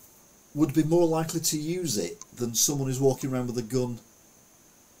would be more likely to use it than someone who's walking around with a gun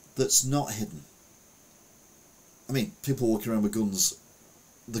that's not hidden? I mean, people walking around with guns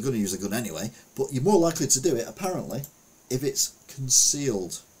they're going to use a gun anyway, but you're more likely to do it, apparently, if it's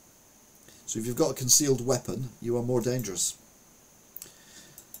concealed. So if you've got a concealed weapon, you are more dangerous.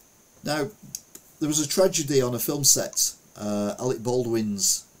 Now, there was a tragedy on a film set, Alec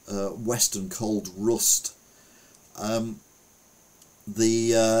Baldwin's western called Rust.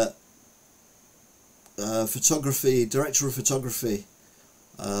 The director of photography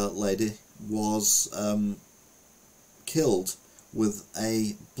lady was killed with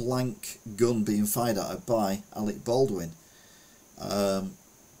a blank gun being fired at her by Alec Baldwin. I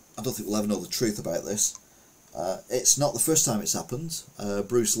don't think we'll ever know the truth about this. It's not the first time it's happened.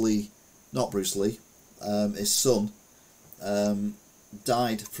 Bruce Lee, his son,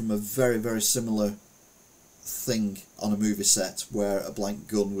 died from a very, very similar thing on a movie set where a blank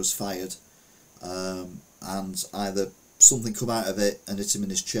gun was fired, and either something come out of it and hit him in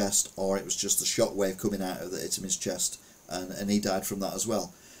his chest, or it was just a shockwave coming out of it that hit him in his chest, and he died from that as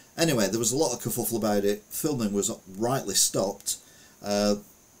well. Anyway, there was a lot of kerfuffle about it. Filming was rightly stopped.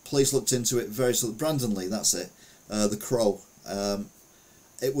 Police looked into it very slowly. Brandon Lee, that's it. The Crow.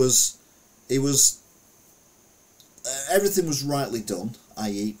 Everything was rightly done,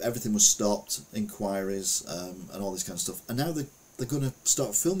 i.e. everything was stopped, inquiries, and all this kind of stuff. And now they're going to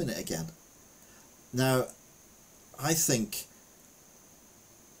start filming it again. Now, I think,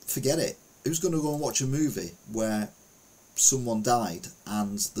 forget it. Who's going to go and watch a movie where someone died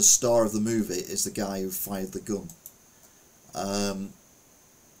and the star of the movie is the guy who fired the gun?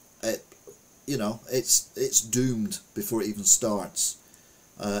 It's doomed before it even starts.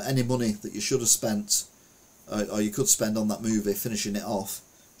 Any money that you should have spent, or you could spend on that movie finishing it off,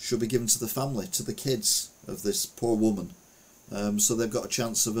 should be given to the family, to the kids of this poor woman, so they've got a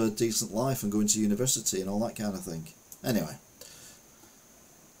chance of a decent life and going to university and all that kind of thing. Anyway.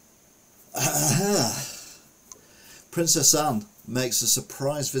 Princess Anne makes a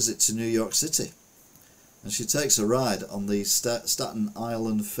surprise visit to New York City, and she takes a ride on the Staten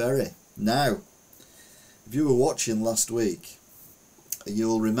Island ferry. Now, if you were watching last week,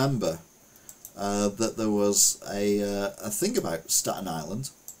 you'll remember that there was a thing about Staten Island.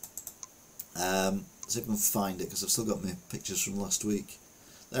 Let's see if I can find it, because I've still got my pictures from last week.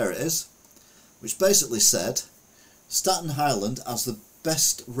 There it is, which basically said Staten Island as the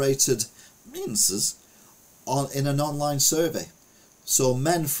best rated means in an online survey. So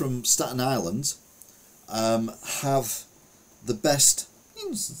men from Staten Island have the best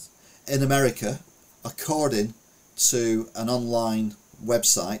in America, according to an online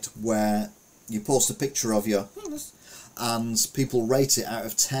website where you post a picture of you and people rate it out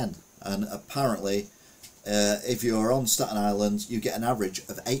of 10. And apparently, if you're on Staten Island, you get an average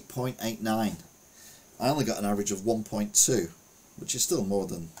of 8.89. I only got an average of 1.2, which is still more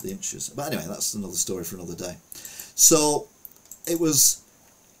than the inches. But anyway, that's another story for another day. So it was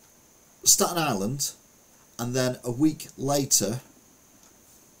Staten Island, and then a week later,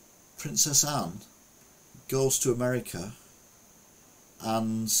 Princess Anne goes to America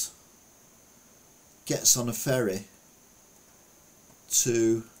and gets on a ferry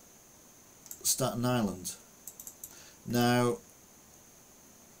to Staten Island. Now,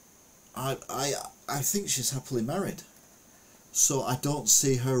 I think she's happily married, so I don't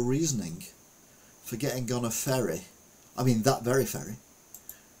see her reasoning for getting on a ferry, I mean that very ferry,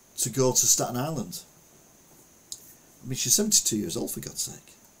 to go to Staten Island. I mean, she's 72 years old, for God's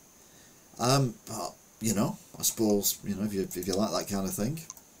sake. But, I suppose, if you like that kind of thing,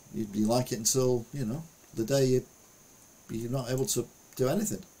 you like it until, the day you're not able to do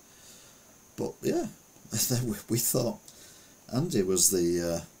anything. But, yeah, we thought Andy was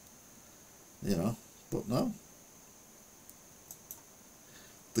the, but no.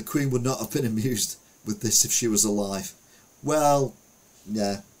 The Queen would not have been amused with this if she was alive. Well,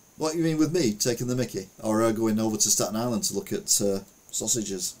 yeah. What you mean with me taking the mickey, or her going over to Staten Island to look at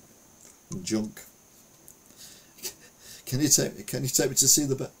sausages and junk? Can you take me to see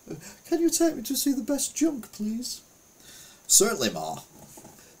the best junk, please? Certainly, Ma.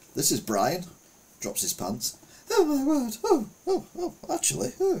 This is Brian. Drops his pants. Oh my word! Oh!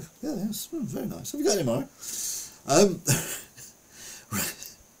 Actually, yeah, yes, very nice. Have you got any more?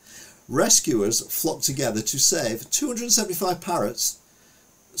 Rescuers flocked together to save 275 parrots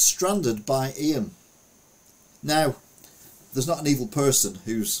stranded by Ian. Now, there's not an evil person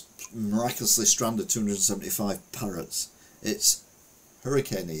who's miraculously stranded 275 parrots. It's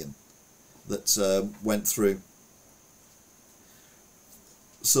Hurricane Ian that went through.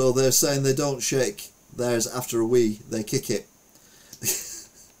 So they're saying they don't shake theirs after a wee, they kick it.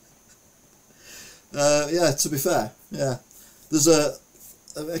 Yeah, to be fair, yeah. There's a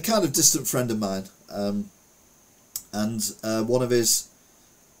kind of distant friend of mine, and one of his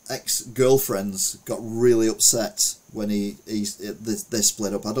ex-girlfriends got really upset when they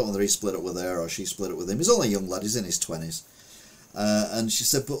split up. I don't know whether he split up with her or she split up with him. He's only a young lad, he's in his 20s. And she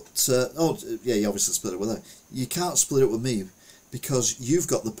said, but, oh, yeah, you obviously split up with her. You can't split up with me because you've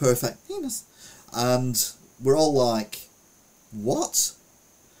got the perfect penis. And we're all like, what?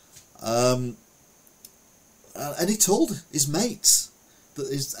 And he told his mates that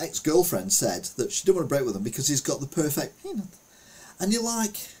his ex-girlfriend said that she didn't want to break with him because he's got the perfect penis. And you're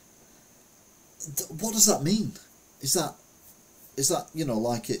like, what does that mean? Is that, you know,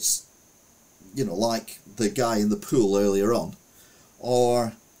 like it's, you know, like the guy in the pool earlier on?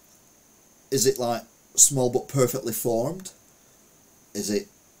 Or is it like small but perfectly formed? Is it,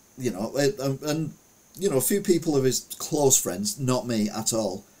 you know, and you know, a few people of his close friends, not me at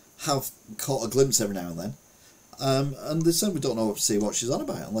all, have caught a glimpse every now and then. And they said we don't know see what she's on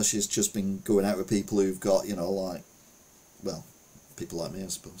about, unless she's just been going out with people who've got, you know, like, well, people like me, I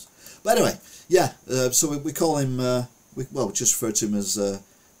suppose. But anyway, yeah, so we call him, we just refer to him as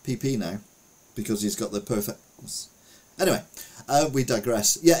PP now, because he's got the perfect... Anyway, we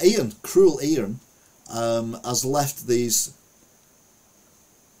digress. Yeah, Ian, cruel Ian, has left these...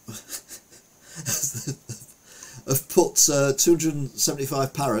 have put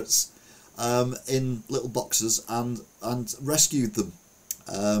 275 parrots in little boxes and rescued them.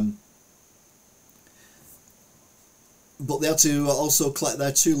 But they had to also collect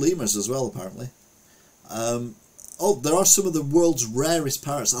their 2 lemurs as well, apparently. Oh, there are some of the world's rarest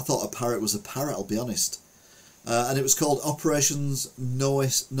parrots. I thought a parrot was a parrot, I'll be honest. And it was called Operations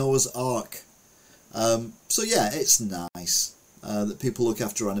Noah's Ark. So yeah, it's nice that people look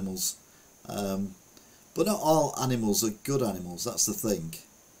after animals. But not all animals are good animals, that's the thing.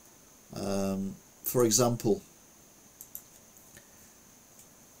 For example,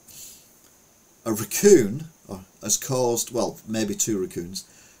 a raccoon has caused, well, maybe 2 raccoons,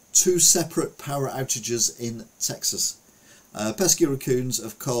 2 separate power outages in Texas. Pesky raccoons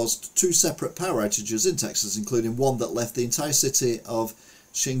have caused 2 separate power outages in Texas, including one that left the entire city of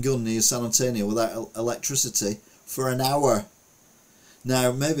Shingun near San Antonio without electricity for an hour.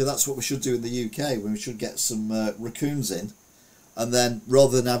 Now, maybe that's what we should do in the UK, when we should get some raccoons in, and then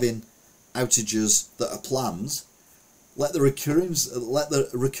rather than having outages that are planned, let the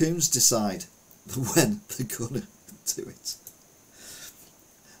raccoons decide when they're going to do it.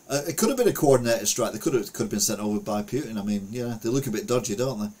 It could have been a coordinated strike. They could have been sent over by Putin. I mean, yeah, they look a bit dodgy,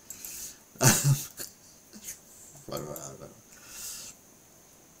 don't they?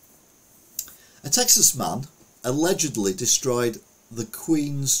 A Texas man allegedly destroyed the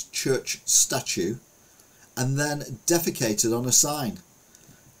Queen's Church statue and then defecated on a sign.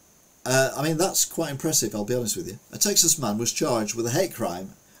 I mean, that's quite impressive, I'll be honest with you. A Texas man was charged with a hate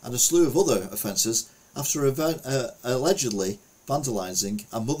crime and a slew of other offences after allegedly vandalising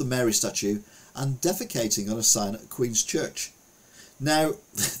a Mother Mary statue and defecating on a sign at Queen's Church. Now,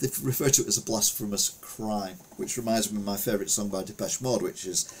 they refer to it as a blasphemous crime, which reminds me of my favourite song by Depeche Mode, which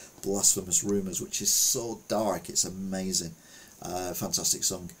is Blasphemous Rumours, which is so dark, it's amazing. Fantastic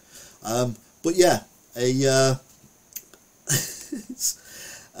song. But yeah, he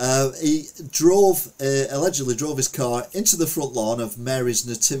allegedly drove his car into the front lawn of Mary's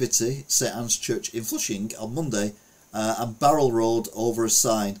Nativity, St Anne's Church in Flushing on Monday, and barrel rolled over a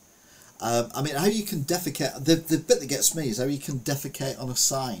sign. I mean, how you can defecate, the bit that gets me is how you can defecate on a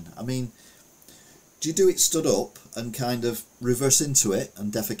sign. I mean, do you do it stood up and kind of reverse into it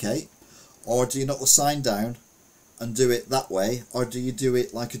and defecate? Or do you knock the sign down and do it that way? Or do you do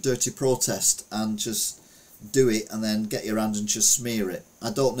it like a dirty protest and just do it and then get your hand and just smear it?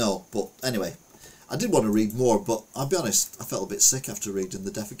 I don't know, but anyway, I did want to read more, but I'll be honest, I felt a bit sick after reading the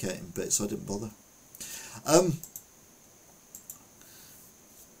defecating bit, so I didn't bother.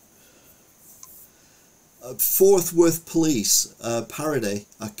 Fort Worth police parody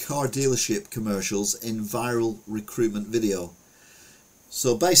a car dealership commercials in viral recruitment video.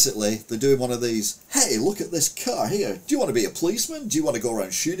 So basically, they're doing one of these, hey, look at this car here. Do you want to be a policeman? Do you want to go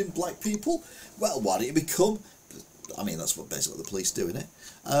around shooting black people? Well, why don't you become... I mean, that's what basically the police do, isn't it?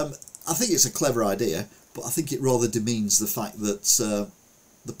 I think it's a clever idea, but I think it rather demeans the fact that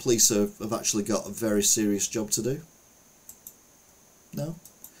the police have actually got a very serious job to do. No?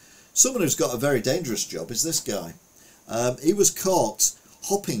 Someone who's got a very dangerous job is this guy. He was caught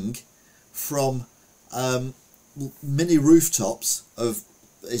hopping from mini rooftops of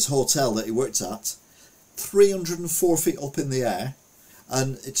his hotel that he worked at, 304 feet up in the air,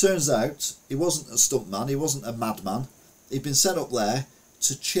 and it turns out he wasn't a stuntman, he wasn't a madman. He'd been set up there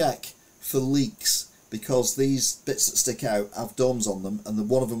to check for leaks, because these bits that stick out have domes on them, and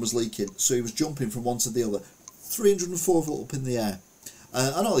one of them was leaking, so he was jumping from one to the other, 304 foot up in the air.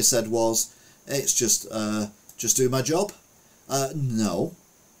 And all he said was, it's just do my job. No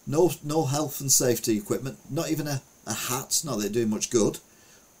health and safety equipment, not even a hat, not that it do much good.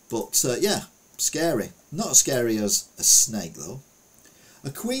 But yeah, scary. Not as scary as a snake though. A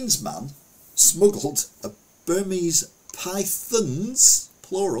Queen's man smuggled a Burmese pythons,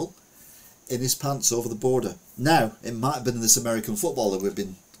 plural, in his pants over the border. Now, it might have been this American footballer we've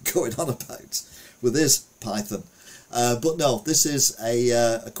been going on about with his python. But no, this is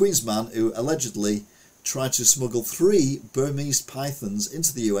a Queen's man who allegedly tried to smuggle 3 Burmese pythons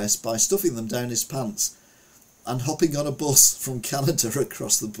into the US by stuffing them down his pants and hopping on a bus from Canada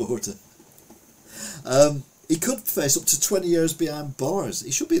across the border. He could face up to 20 years behind bars.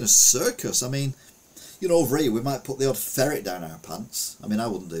 He should be in a circus. I mean, you know, over here we might put the odd ferret down our pants. I mean, I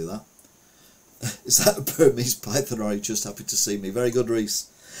wouldn't do that. Is that a Burmese python, or are you just happy to see me? Very good, Reese.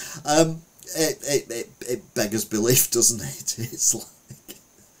 It beggars belief, doesn't it? It's like...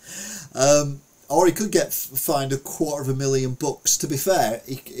 or he could get fined $250,000. To be fair,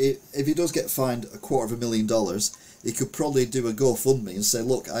 if he does get fined $250,000, he could probably do a GoFundMe and say,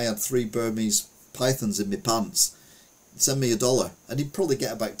 look, I had 3 Burmese pythons in my pants, send me $1, and he'd probably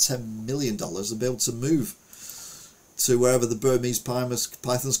get about $10 million and be able to move to wherever the Burmese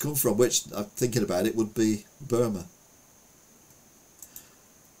pythons come from, which, I'm thinking about it, would be Burma.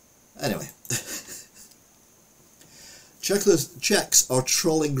 Anyway. Czechs are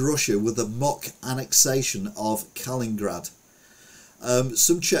trolling Russia with a mock annexation of Kaliningrad.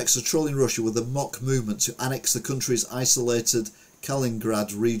 Some Czechs are trolling Russia with a mock movement to annex the country's isolated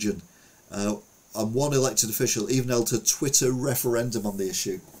Kaliningrad region. And one elected official even held a Twitter referendum on the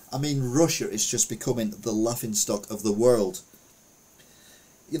issue. I mean, Russia is just becoming the laughingstock of the world.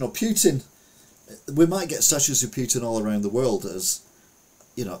 You know, Putin, we might get statues of Putin all around the world as,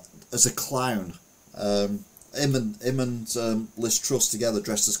 you know, as a clown. Him and Liz Truss together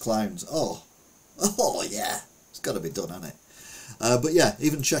dressed as clowns. Oh yeah, it's got to be done, hasn't it? But yeah,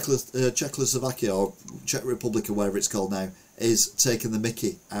 even Czechoslovakia, or Czech Republic, or whatever it's called now, is taking the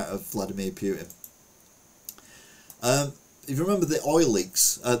mickey out of Vladimir Putin. If you remember the oil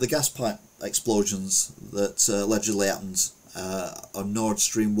leaks, the gas pipe explosions that allegedly happened on Nord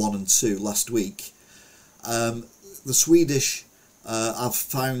Stream 1 and 2 last week, the Swedish have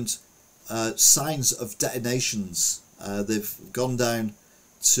found signs of detonations. They've gone down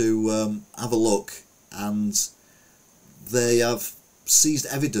to have a look, and they have seized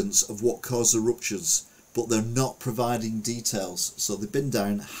evidence of what caused the ruptures, but they're not providing details. So they've been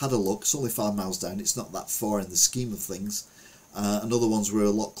down, had a look. It's only 5 miles down, it's not that far in the scheme of things, and other ones were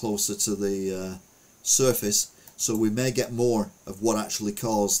a lot closer to the surface, so we may get more of what actually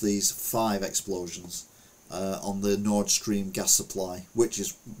caused these 5 explosions on the Nord Stream gas supply, which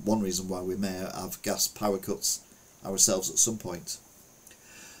is one reason why we may have gas power cuts ourselves at some point.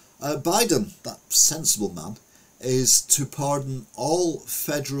 Biden, that sensible man, is to pardon all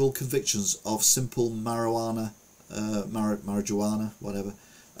federal convictions of simple marijuana, whatever,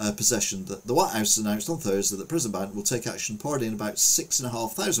 possession. The White House announced on Thursday that President Biden will take action pardoning about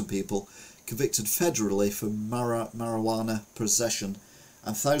 6,500 people convicted federally for marijuana possession,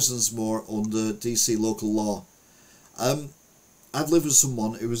 and thousands more under DC local law. I've lived with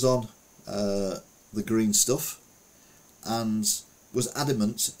someone who was on the green stuff and was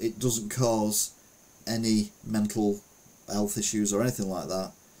adamant it doesn't cause any mental health issues or anything like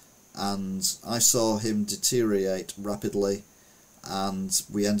that, and I saw him deteriorate rapidly, and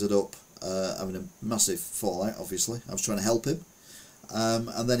we ended up having a massive fallout. Obviously, I was trying to help him,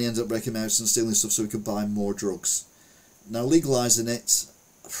 and then he ended up breaking my house and stealing stuff so he could buy more drugs. Now, legalising it,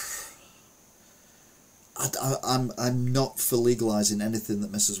 I'm not for legalising anything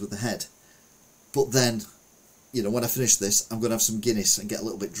that messes with the head, but then, you know, when I finish this, I'm going to have some Guinness and get a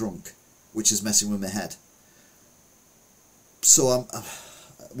little bit drunk, which is messing with my head. So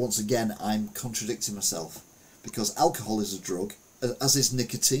once again, I'm contradicting myself, because alcohol is a drug, as is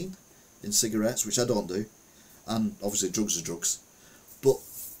nicotine in cigarettes, which I don't do, and obviously drugs are drugs, but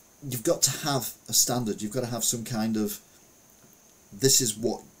you've got to have a standard. You've got to have some kind of, this is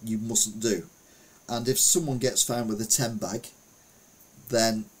what you mustn't do. And if someone gets found with a 10 bag,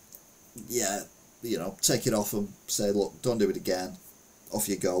 then yeah, you know, take it off and say, look, don't do it again, off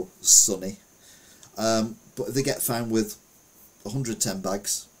you go, sonny. But if they get found with 110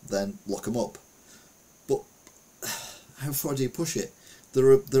 bags, then lock them up. But how far do you push it?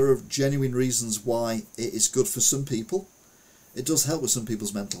 There are genuine reasons why it is good for some people. It does help with some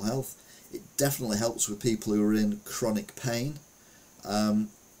people's mental health. It definitely helps with people who are in chronic pain.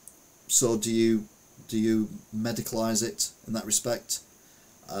 So do you medicalise it in that respect?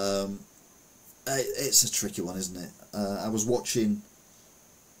 It's a tricky one, isn't it? I was watching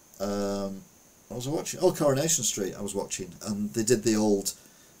what was I watching? Oh, Coronation Street. I was watching, and they did the old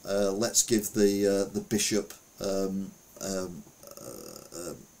let's give the bishop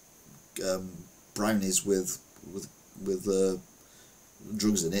brownies with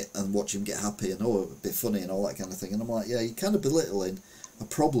drugs in it, and watch him get happy, and oh, it'd be funny and all that kind of thing. And I'm like, yeah, you're kind of belittling a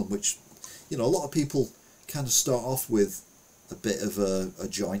problem which, you know, a lot of people kind of start off with a bit of a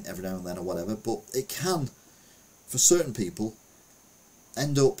joint every now and then or whatever, but it can, for certain people,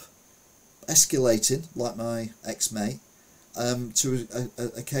 end up escalating, like my ex-mate, to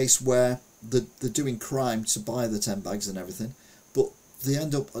a case where they're doing crime to buy the 10 bags and everything, but they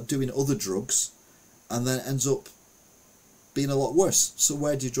end up doing other drugs, and then it ends up being a lot worse. So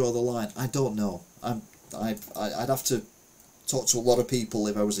where do you draw the line? I don't know. I'd have to talk to a lot of people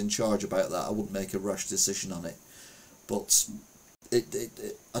if I was in charge about that. I wouldn't make a rash decision on it. But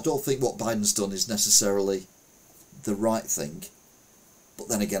I don't think what Biden's done is necessarily the right thing. But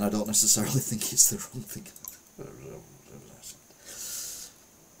then again, I don't necessarily think it's the wrong thing.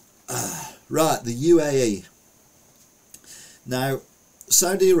 Right, the UAE. Now,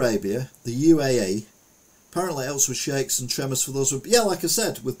 Saudi Arabia, the UAE, apparently helps with shakes and tremors for those with, yeah, like I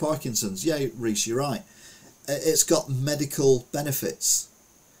said, with Parkinson's. Yeah, Reese, you're right. It's got medical benefits.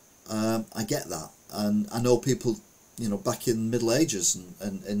 I get that. And I know people, you know, back in the Middle Ages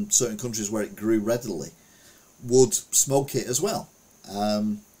and in certain countries where it grew readily, would smoke it as well.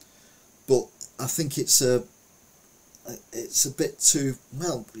 But I think it's a bit too,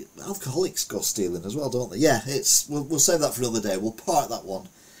 well, alcoholics go stealing as well, don't they? Yeah, we'll save that for another day. We'll park that one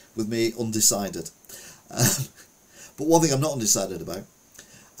with me undecided. But one thing I'm not undecided about,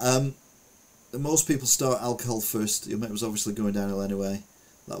 most people start alcohol first. Your mate was obviously going downhill anyway.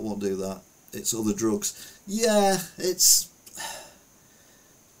 That won't do that. It's other drugs. Yeah, it's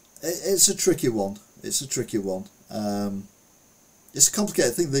a tricky one. It's a tricky one. It's a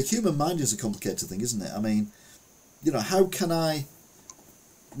complicated thing. The human mind is a complicated thing, isn't it? I mean, you know, how can I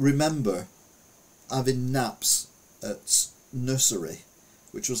remember having naps at nursery,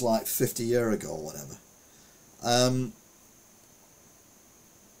 which was like 50 years ago or whatever?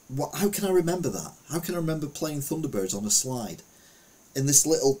 How can I remember that? How can I remember playing Thunderbirds on a slide in this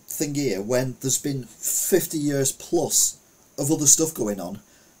little thing here when there's been 50 years plus of other stuff going on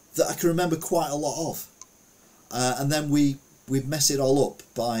that I can remember quite a lot of? And then we mess it all up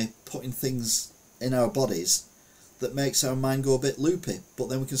by putting things in our bodies that makes our mind go a bit loopy, but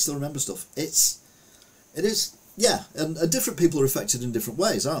then we can still remember stuff. It is, yeah, and different people are affected in different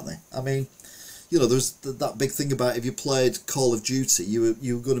ways, aren't they? I mean, you know, there's that big thing about if you played Call of Duty, you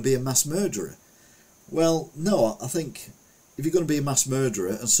were going to be a mass murderer. Well, no, I think if you're going to be a mass murderer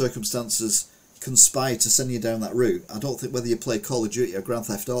and circumstances conspire to send you down that route, I don't think whether you play Call of Duty or Grand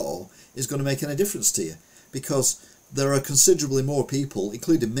Theft Auto is going to make any difference to you, because there are considerably more people,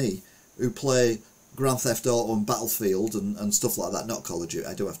 including me, who play Grand Theft Auto and Battlefield and stuff like that, not Call of Duty,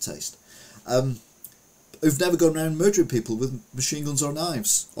 I do have taste, who've never gone around murdering people with machine guns or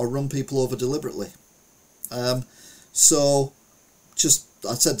knives, or run people over deliberately. So,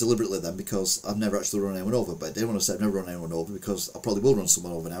 I said deliberately then because I've never actually run anyone over, but I didn't want to say I've never run anyone over because I probably will run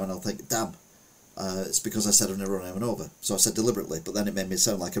someone over now and I'll think, damn, it's because I said I've never run anyone over. So I said deliberately, but then it made me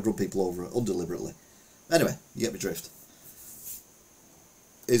sound like I've run people over undeliberately. Anyway, you get my drift.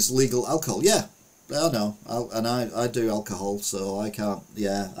 Is legal alcohol? Yeah, I know, I do alcohol, so I can't,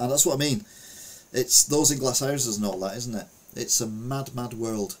 yeah, and that's what I mean. It's those in glass houses and all that, isn't it? It's a mad, mad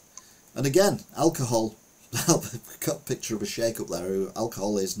world. And again, alcohol, I've got a picture of a sheikh up there,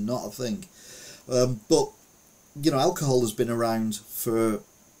 alcohol is not a thing. But, you know, alcohol has been around for,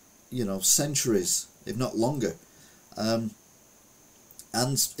 you know, centuries, if not longer. And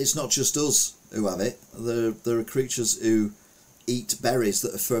it's not just us who have it. There are creatures who eat berries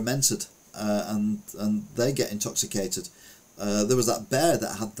that are fermented, and they get intoxicated. There was that bear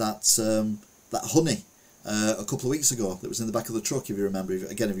that had that honey a couple of weeks ago that was in the back of the truck, if you remember.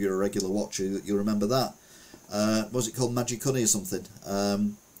 Again, if you're a regular watcher, you'll remember that. What was it called? Magic honey or something?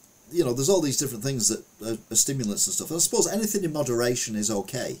 You know, there's all these different things that are stimulants and stuff. And I suppose anything in moderation is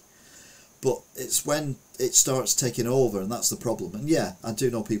okay, but it's when it starts taking over, and that's the problem. And yeah, I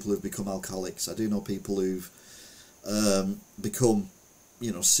do know people who've become alcoholics. I do know people who've become,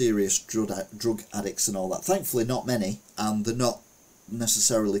 you know, serious drug addicts and all that. Thankfully, not many, and they're not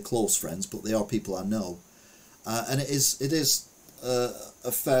necessarily close friends, but they are people I know. And it is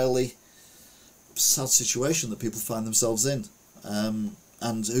a fairly sad situation that people find themselves in.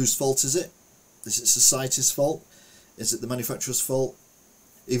 And whose fault is it? Is it society's fault? Is it the manufacturer's fault?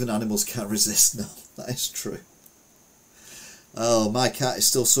 Even animals can't resist. No, that is true. Oh, my cat is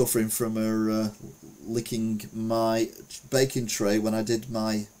still suffering from her licking my baking tray when I did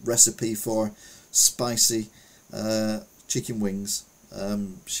my recipe for spicy chicken wings.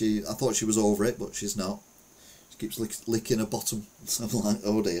 I thought she was over it, but she's not. She keeps licking her bottom. So I'm like,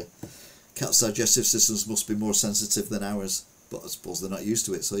 oh dear. Cats' digestive systems must be more sensitive than ours, but I suppose they're not used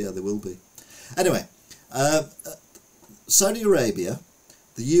to it, so yeah, they will be. Anyway, Saudi Arabia,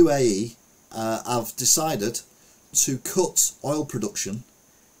 the UAE, have decided to cut oil production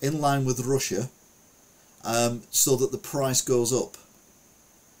in line with Russia, so that the price goes up.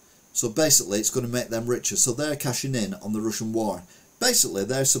 So basically it's going to make them richer, so they're cashing in on the Russian war. Basically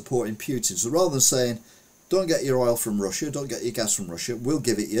they're supporting Putin, so rather than saying don't get your oil from Russia, don't get your gas from Russia, we'll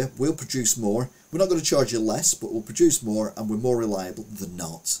give it you, we'll produce more, we're not going to charge you less, but we'll produce more and we're more reliable. They're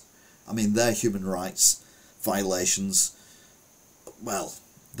not. I mean, their human rights violations, well,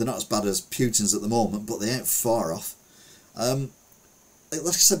 they're not as bad as Putin's at the moment, but they ain't far off. Like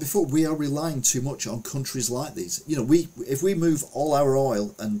I said before, we are relying too much on countries like these. You know, if we move all our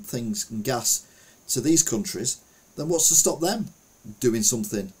oil and things and gas to these countries, then what's to stop them doing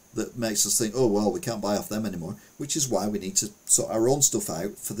something that makes us think, oh well, we can't buy off them anymore? Which is why we need to sort our own stuff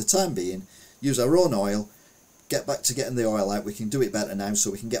out for the time being, use our own oil, get back to getting the oil out. We can do it better now,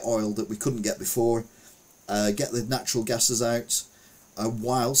 so we can get oil that we couldn't get before, get the natural gases out,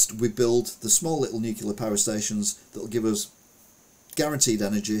 whilst we build the small little nuclear power stations that will give us guaranteed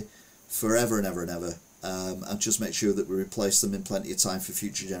energy forever and ever and ever, and just make sure that we replace them in plenty of time for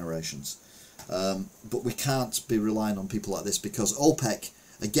future generations. But we can't be relying on people like this, because OPEC,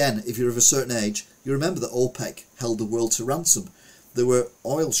 again, if you're of a certain age, you remember that OPEC held the world to ransom. There were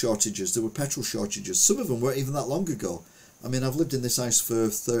oil shortages, there were petrol shortages. Some of them weren't even that long ago. I mean, I've lived in this house for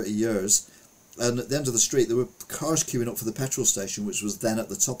 30 years, and at the end of the street there were cars queuing up for the petrol station, which was then at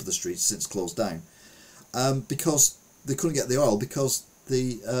the top of the street, since closed down, because they couldn't get the oil, because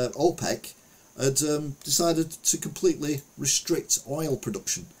the OPEC had decided to completely restrict oil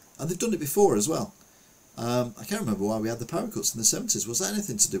production. And they've done it before as well. I can't remember why we had the power cuts in the 70s. Was that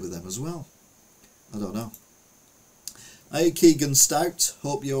anything to do with them as well? I don't know. Hey Keegan Stout,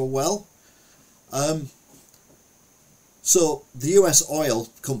 hope you're well. So the US oil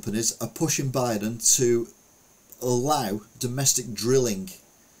companies are pushing Biden to allow domestic drilling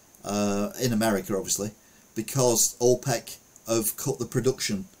in America, obviously, because OPEC have cut the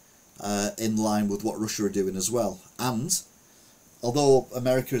production in line with what Russia are doing as well. And although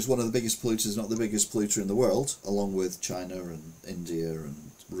America is one of the biggest polluters, not the biggest polluter in the world, along with China and India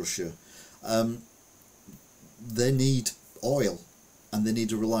and Russia, they need oil, and they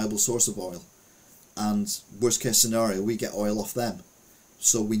need a reliable source of oil. And worst case scenario, we get oil off them.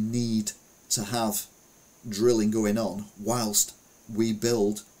 So we need to have drilling going on whilst we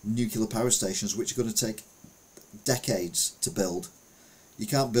build nuclear power stations, which are going to take decades to build. You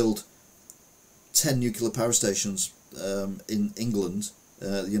can't build 10 nuclear power stations in England,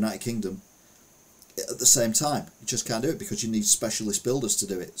 the United Kingdom, at the same time. You just can't do it, because you need specialist builders to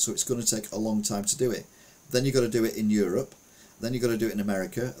do it. So it's going to take a long time to do it. Then you've got to do it in Europe, then you've got to do it in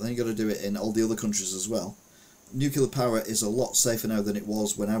America, then you've got to do it in all the other countries as well. Nuclear power is a lot safer now than it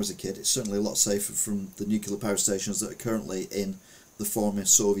was when I was a kid. It's certainly a lot safer from the nuclear power stations that are currently in the former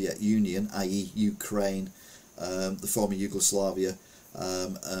Soviet Union, i.e. Ukraine, the former Yugoslavia,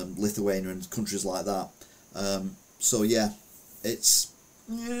 Lithuania and countries like that. So yeah, it's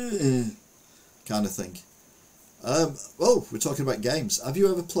kind of thing. Oh, we're talking about games. Have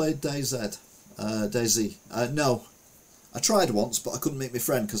you ever played DayZ? DayZ? No. I tried once, but I couldn't meet my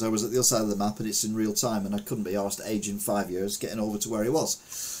friend because I was at the other side of the map and it's in real time, and I couldn't be arsed aging 5 years getting over to where he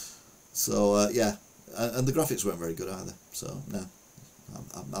was. So yeah, and the graphics weren't very good either. So no,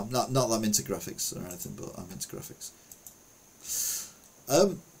 I'm not that I'm into graphics or anything, but I'm into graphics.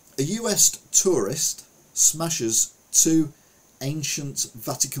 A US tourist smashes 2 ancient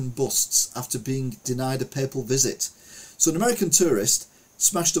Vatican busts after being denied a papal visit. So an American tourist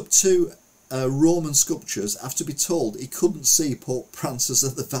smashed up 2 Roman sculptures after being told he couldn't see Pope Francis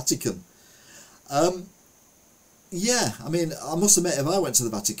at the Vatican. Yeah, I mean, I must admit, if I went to the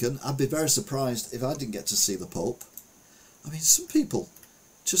Vatican, I'd be very surprised if I didn't get to see the Pope. I mean, some people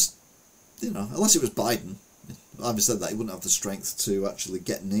just, you know, unless it was Biden, having said that, he wouldn't have the strength to actually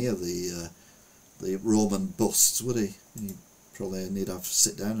get near the Roman busts, would he? He'd probably need to have to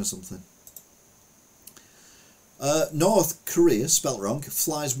sit down or something. North Korea, spelt wrong,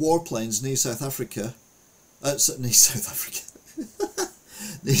 flies warplanes near South Africa.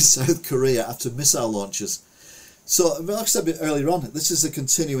 Near South Korea after missile launches. So, like I said a bit earlier on, this is a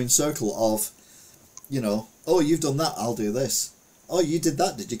continuing circle of, you know, oh, you've done that, I'll do this. oh, you did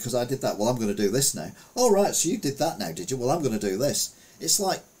that, did you? Because I did that. Well, I'm going to do this now. Oh, right, so you did that now, did you? Well, I'm going to do this. It's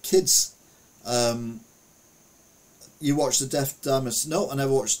like kids. You watch the Deaf, Dumb and... No, I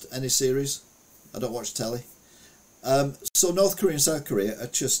never watched any series. I don't watch telly. So North Korea and South Korea are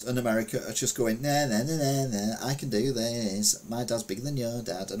just, and America are just going, nah, nah, nah, nah, nah, I can do this. My dad's bigger than your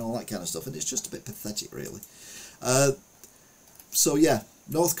dad, and all that kind of stuff. And it's just a bit pathetic, really. So yeah,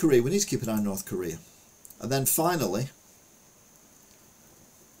 North Korea. We need to keep an eye on North Korea. And then finally,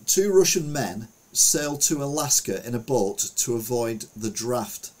 2 Russian men sailed to Alaska in a boat to avoid the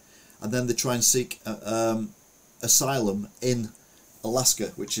draft, and then they try and seek asylum in Alaska,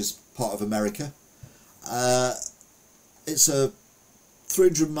 which is part of America. It's a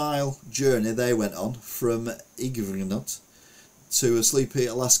 300-mile journey they went on from Ignat to a sleepy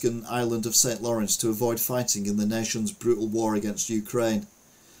Alaskan island of St. Lawrence to avoid fighting in the nation's brutal war against Ukraine.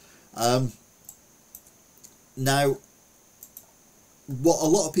 Now, what a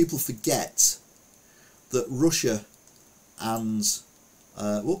lot of people forget, that Russia and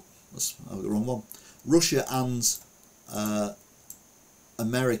I've got the wrong one. Russia and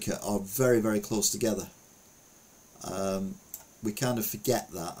America are very, very close together. We kind of forget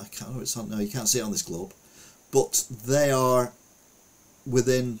that. I can't. It's not, no, you can't see it on this globe, but they are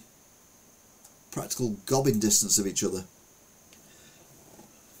within practical gobbing distance of each other.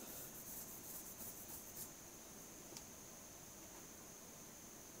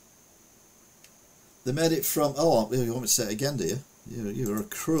 They made it from... Oh, you want me to say it again, do you? You're a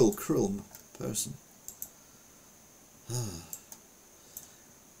cruel, cruel person.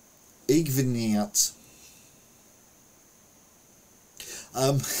 Igviniat.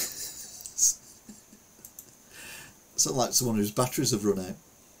 Sound like someone whose batteries have run out.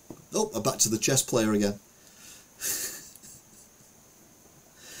 Oh, I'm back to the chess player again.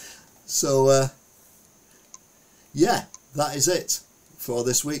 So, yeah, that is it for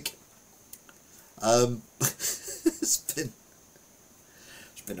this week. It's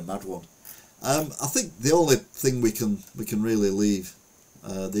been a mad one. I think the only thing we can really leave,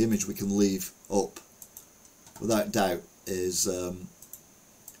 the image we can leave up, without doubt, is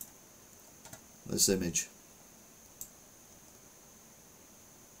this image.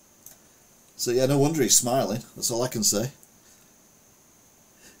 So yeah, no wonder he's smiling. That's all I can say.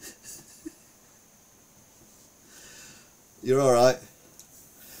 You're all right.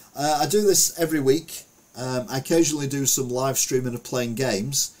 I do this every week. I occasionally do some live streaming of playing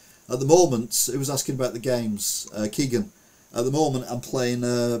games. At the moment, who was asking about the games? Keegan. At the moment, I'm playing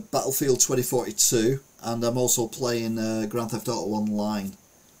Battlefield 2042, and I'm also playing Grand Theft Auto Online.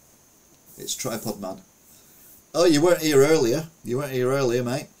 It's Tripod Man. Oh, you weren't here earlier. You weren't here earlier,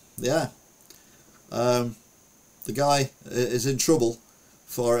 mate. Yeah. The guy is in trouble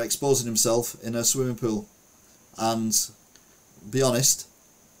for exposing himself in a swimming pool. And, be honest,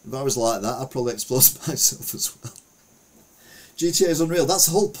 if I was like that, I'd probably expose myself as well. GTA is unreal. That's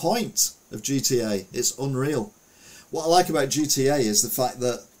the whole point of GTA. It's unreal. What I like about GTA is the fact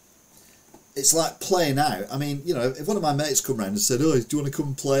that it's like playing out. I mean, you know, if one of my mates come round and said, "Oh, do you want to come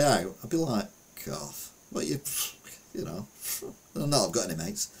and play out?" I'd be like, "God, what you know?" I don't know. I've got any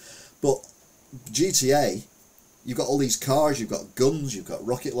mates, but GTA, you've got all these cars, you've got guns, you've got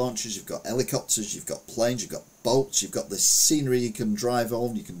rocket launchers, you've got helicopters, you've got planes, you've got boats, you've got this scenery you can drive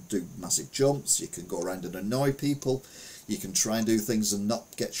on, you can do massive jumps, you can go around and annoy people, you can try and do things and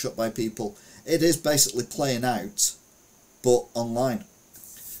not get shot by people. It is basically playing out, but online.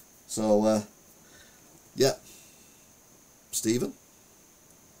 So, yeah. Stephen?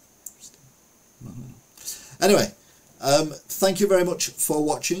 Anyway, thank you very much for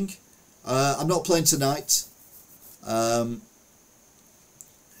watching. I'm not playing tonight.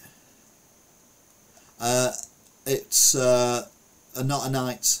 It's not a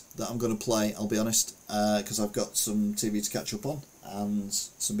night that I'm going to play, I'll be honest, because I've got some TV to catch up on and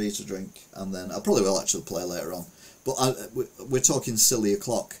some beer to drink, and then I probably will actually play later on. But we're talking silly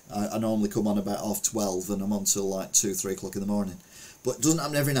o'clock. I normally come on about 12:30 and I'm on till like 2-3 o'clock in the morning. But it doesn't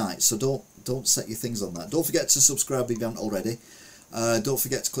happen every night, so don't set your things on that. Don't forget to subscribe if you haven't already. Don't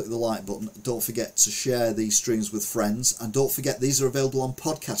forget to click the like button. Don't forget to share these streams with friends, and don't forget these are available on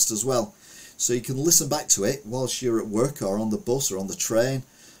podcast as well, so you can listen back to it whilst you're at work or on the bus or on the train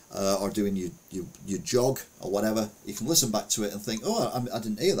or doing your jog or whatever. You can listen back to it and think, oh, I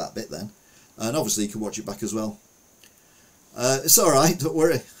didn't hear that bit then, and obviously you can watch it back as well. It's alright, don't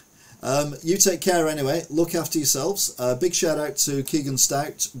worry. You take care anyway, look after yourselves. Big shout out to Keegan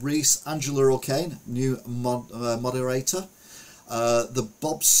Stout, Reese, Angela O'Kane, new moderator, the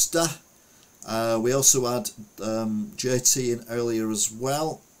Bobster. We also had JT in earlier as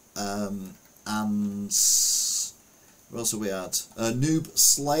well, and What else have we had? Noob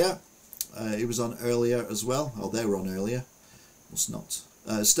Slayer. He was on earlier as well. Oh, they were on earlier. Must not.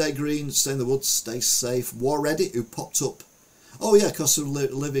 Stay green, stay in the woods, stay safe. War Ready, who popped up. Oh yeah, cost of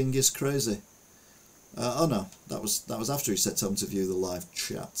living is crazy. Oh no, that was after he said time to view the live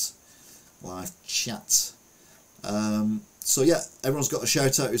chat. Live chat. So yeah, everyone's got a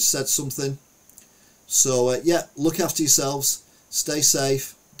shout out who said something. So yeah, look after yourselves, stay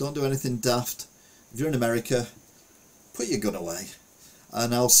safe, don't do anything daft. If you're in America, put your gun away.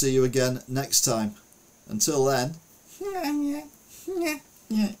 And I'll see you again next time. Until then,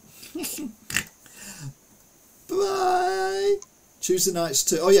 bye. Tuesday nights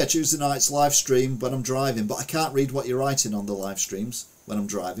too. Oh yeah, Tuesday nights live stream when I'm driving, but I can't read what you're writing on the live streams when I'm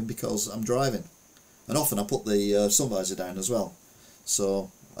driving because I'm driving. And often I put the sun visor down as well,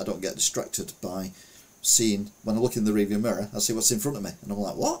 so I don't get distracted by seeing, when I look in the rearview mirror, I see what's in front of me, and I'm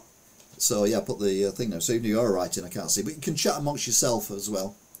like, what? So yeah, I put the thing down, so even if you're writing, I can't see. But you can chat amongst yourself as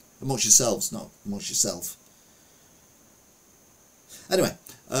well. Amongst yourselves, not amongst yourself. Anyway,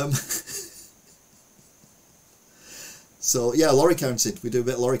 so yeah, lorry counting. We do a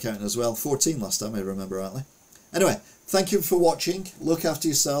bit of lorry counting as well. 14 last time, I remember rightly. Anyway, thank you for watching. Look after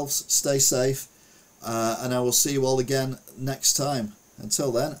yourselves. Stay safe. And I will see you all again next time.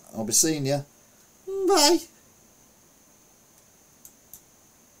 Until then, I'll be seeing you. Bye.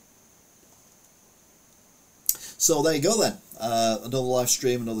 So there you go then. Another live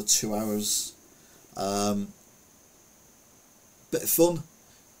stream, another 2 hours. Bit of fun.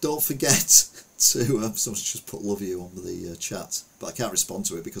 Don't forget to someone's just put love you on the chat, but I can't respond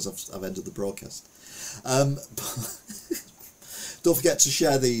to it because I've ended the broadcast. Don't forget to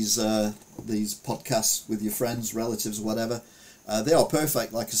share these podcasts with your friends, relatives, whatever. They are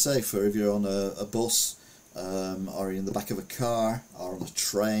perfect, like I say, for if you're on a bus, or in the back of a car, or on a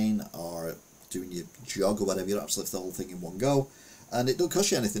train, or doing your jog or whatever. You don't have to lift the whole thing in one go, and it don't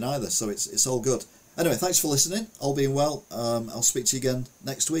cost you anything either, so it's all good. Anyway, thanks for listening. All being well, I'll speak to you again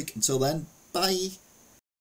next week. Until then, bye.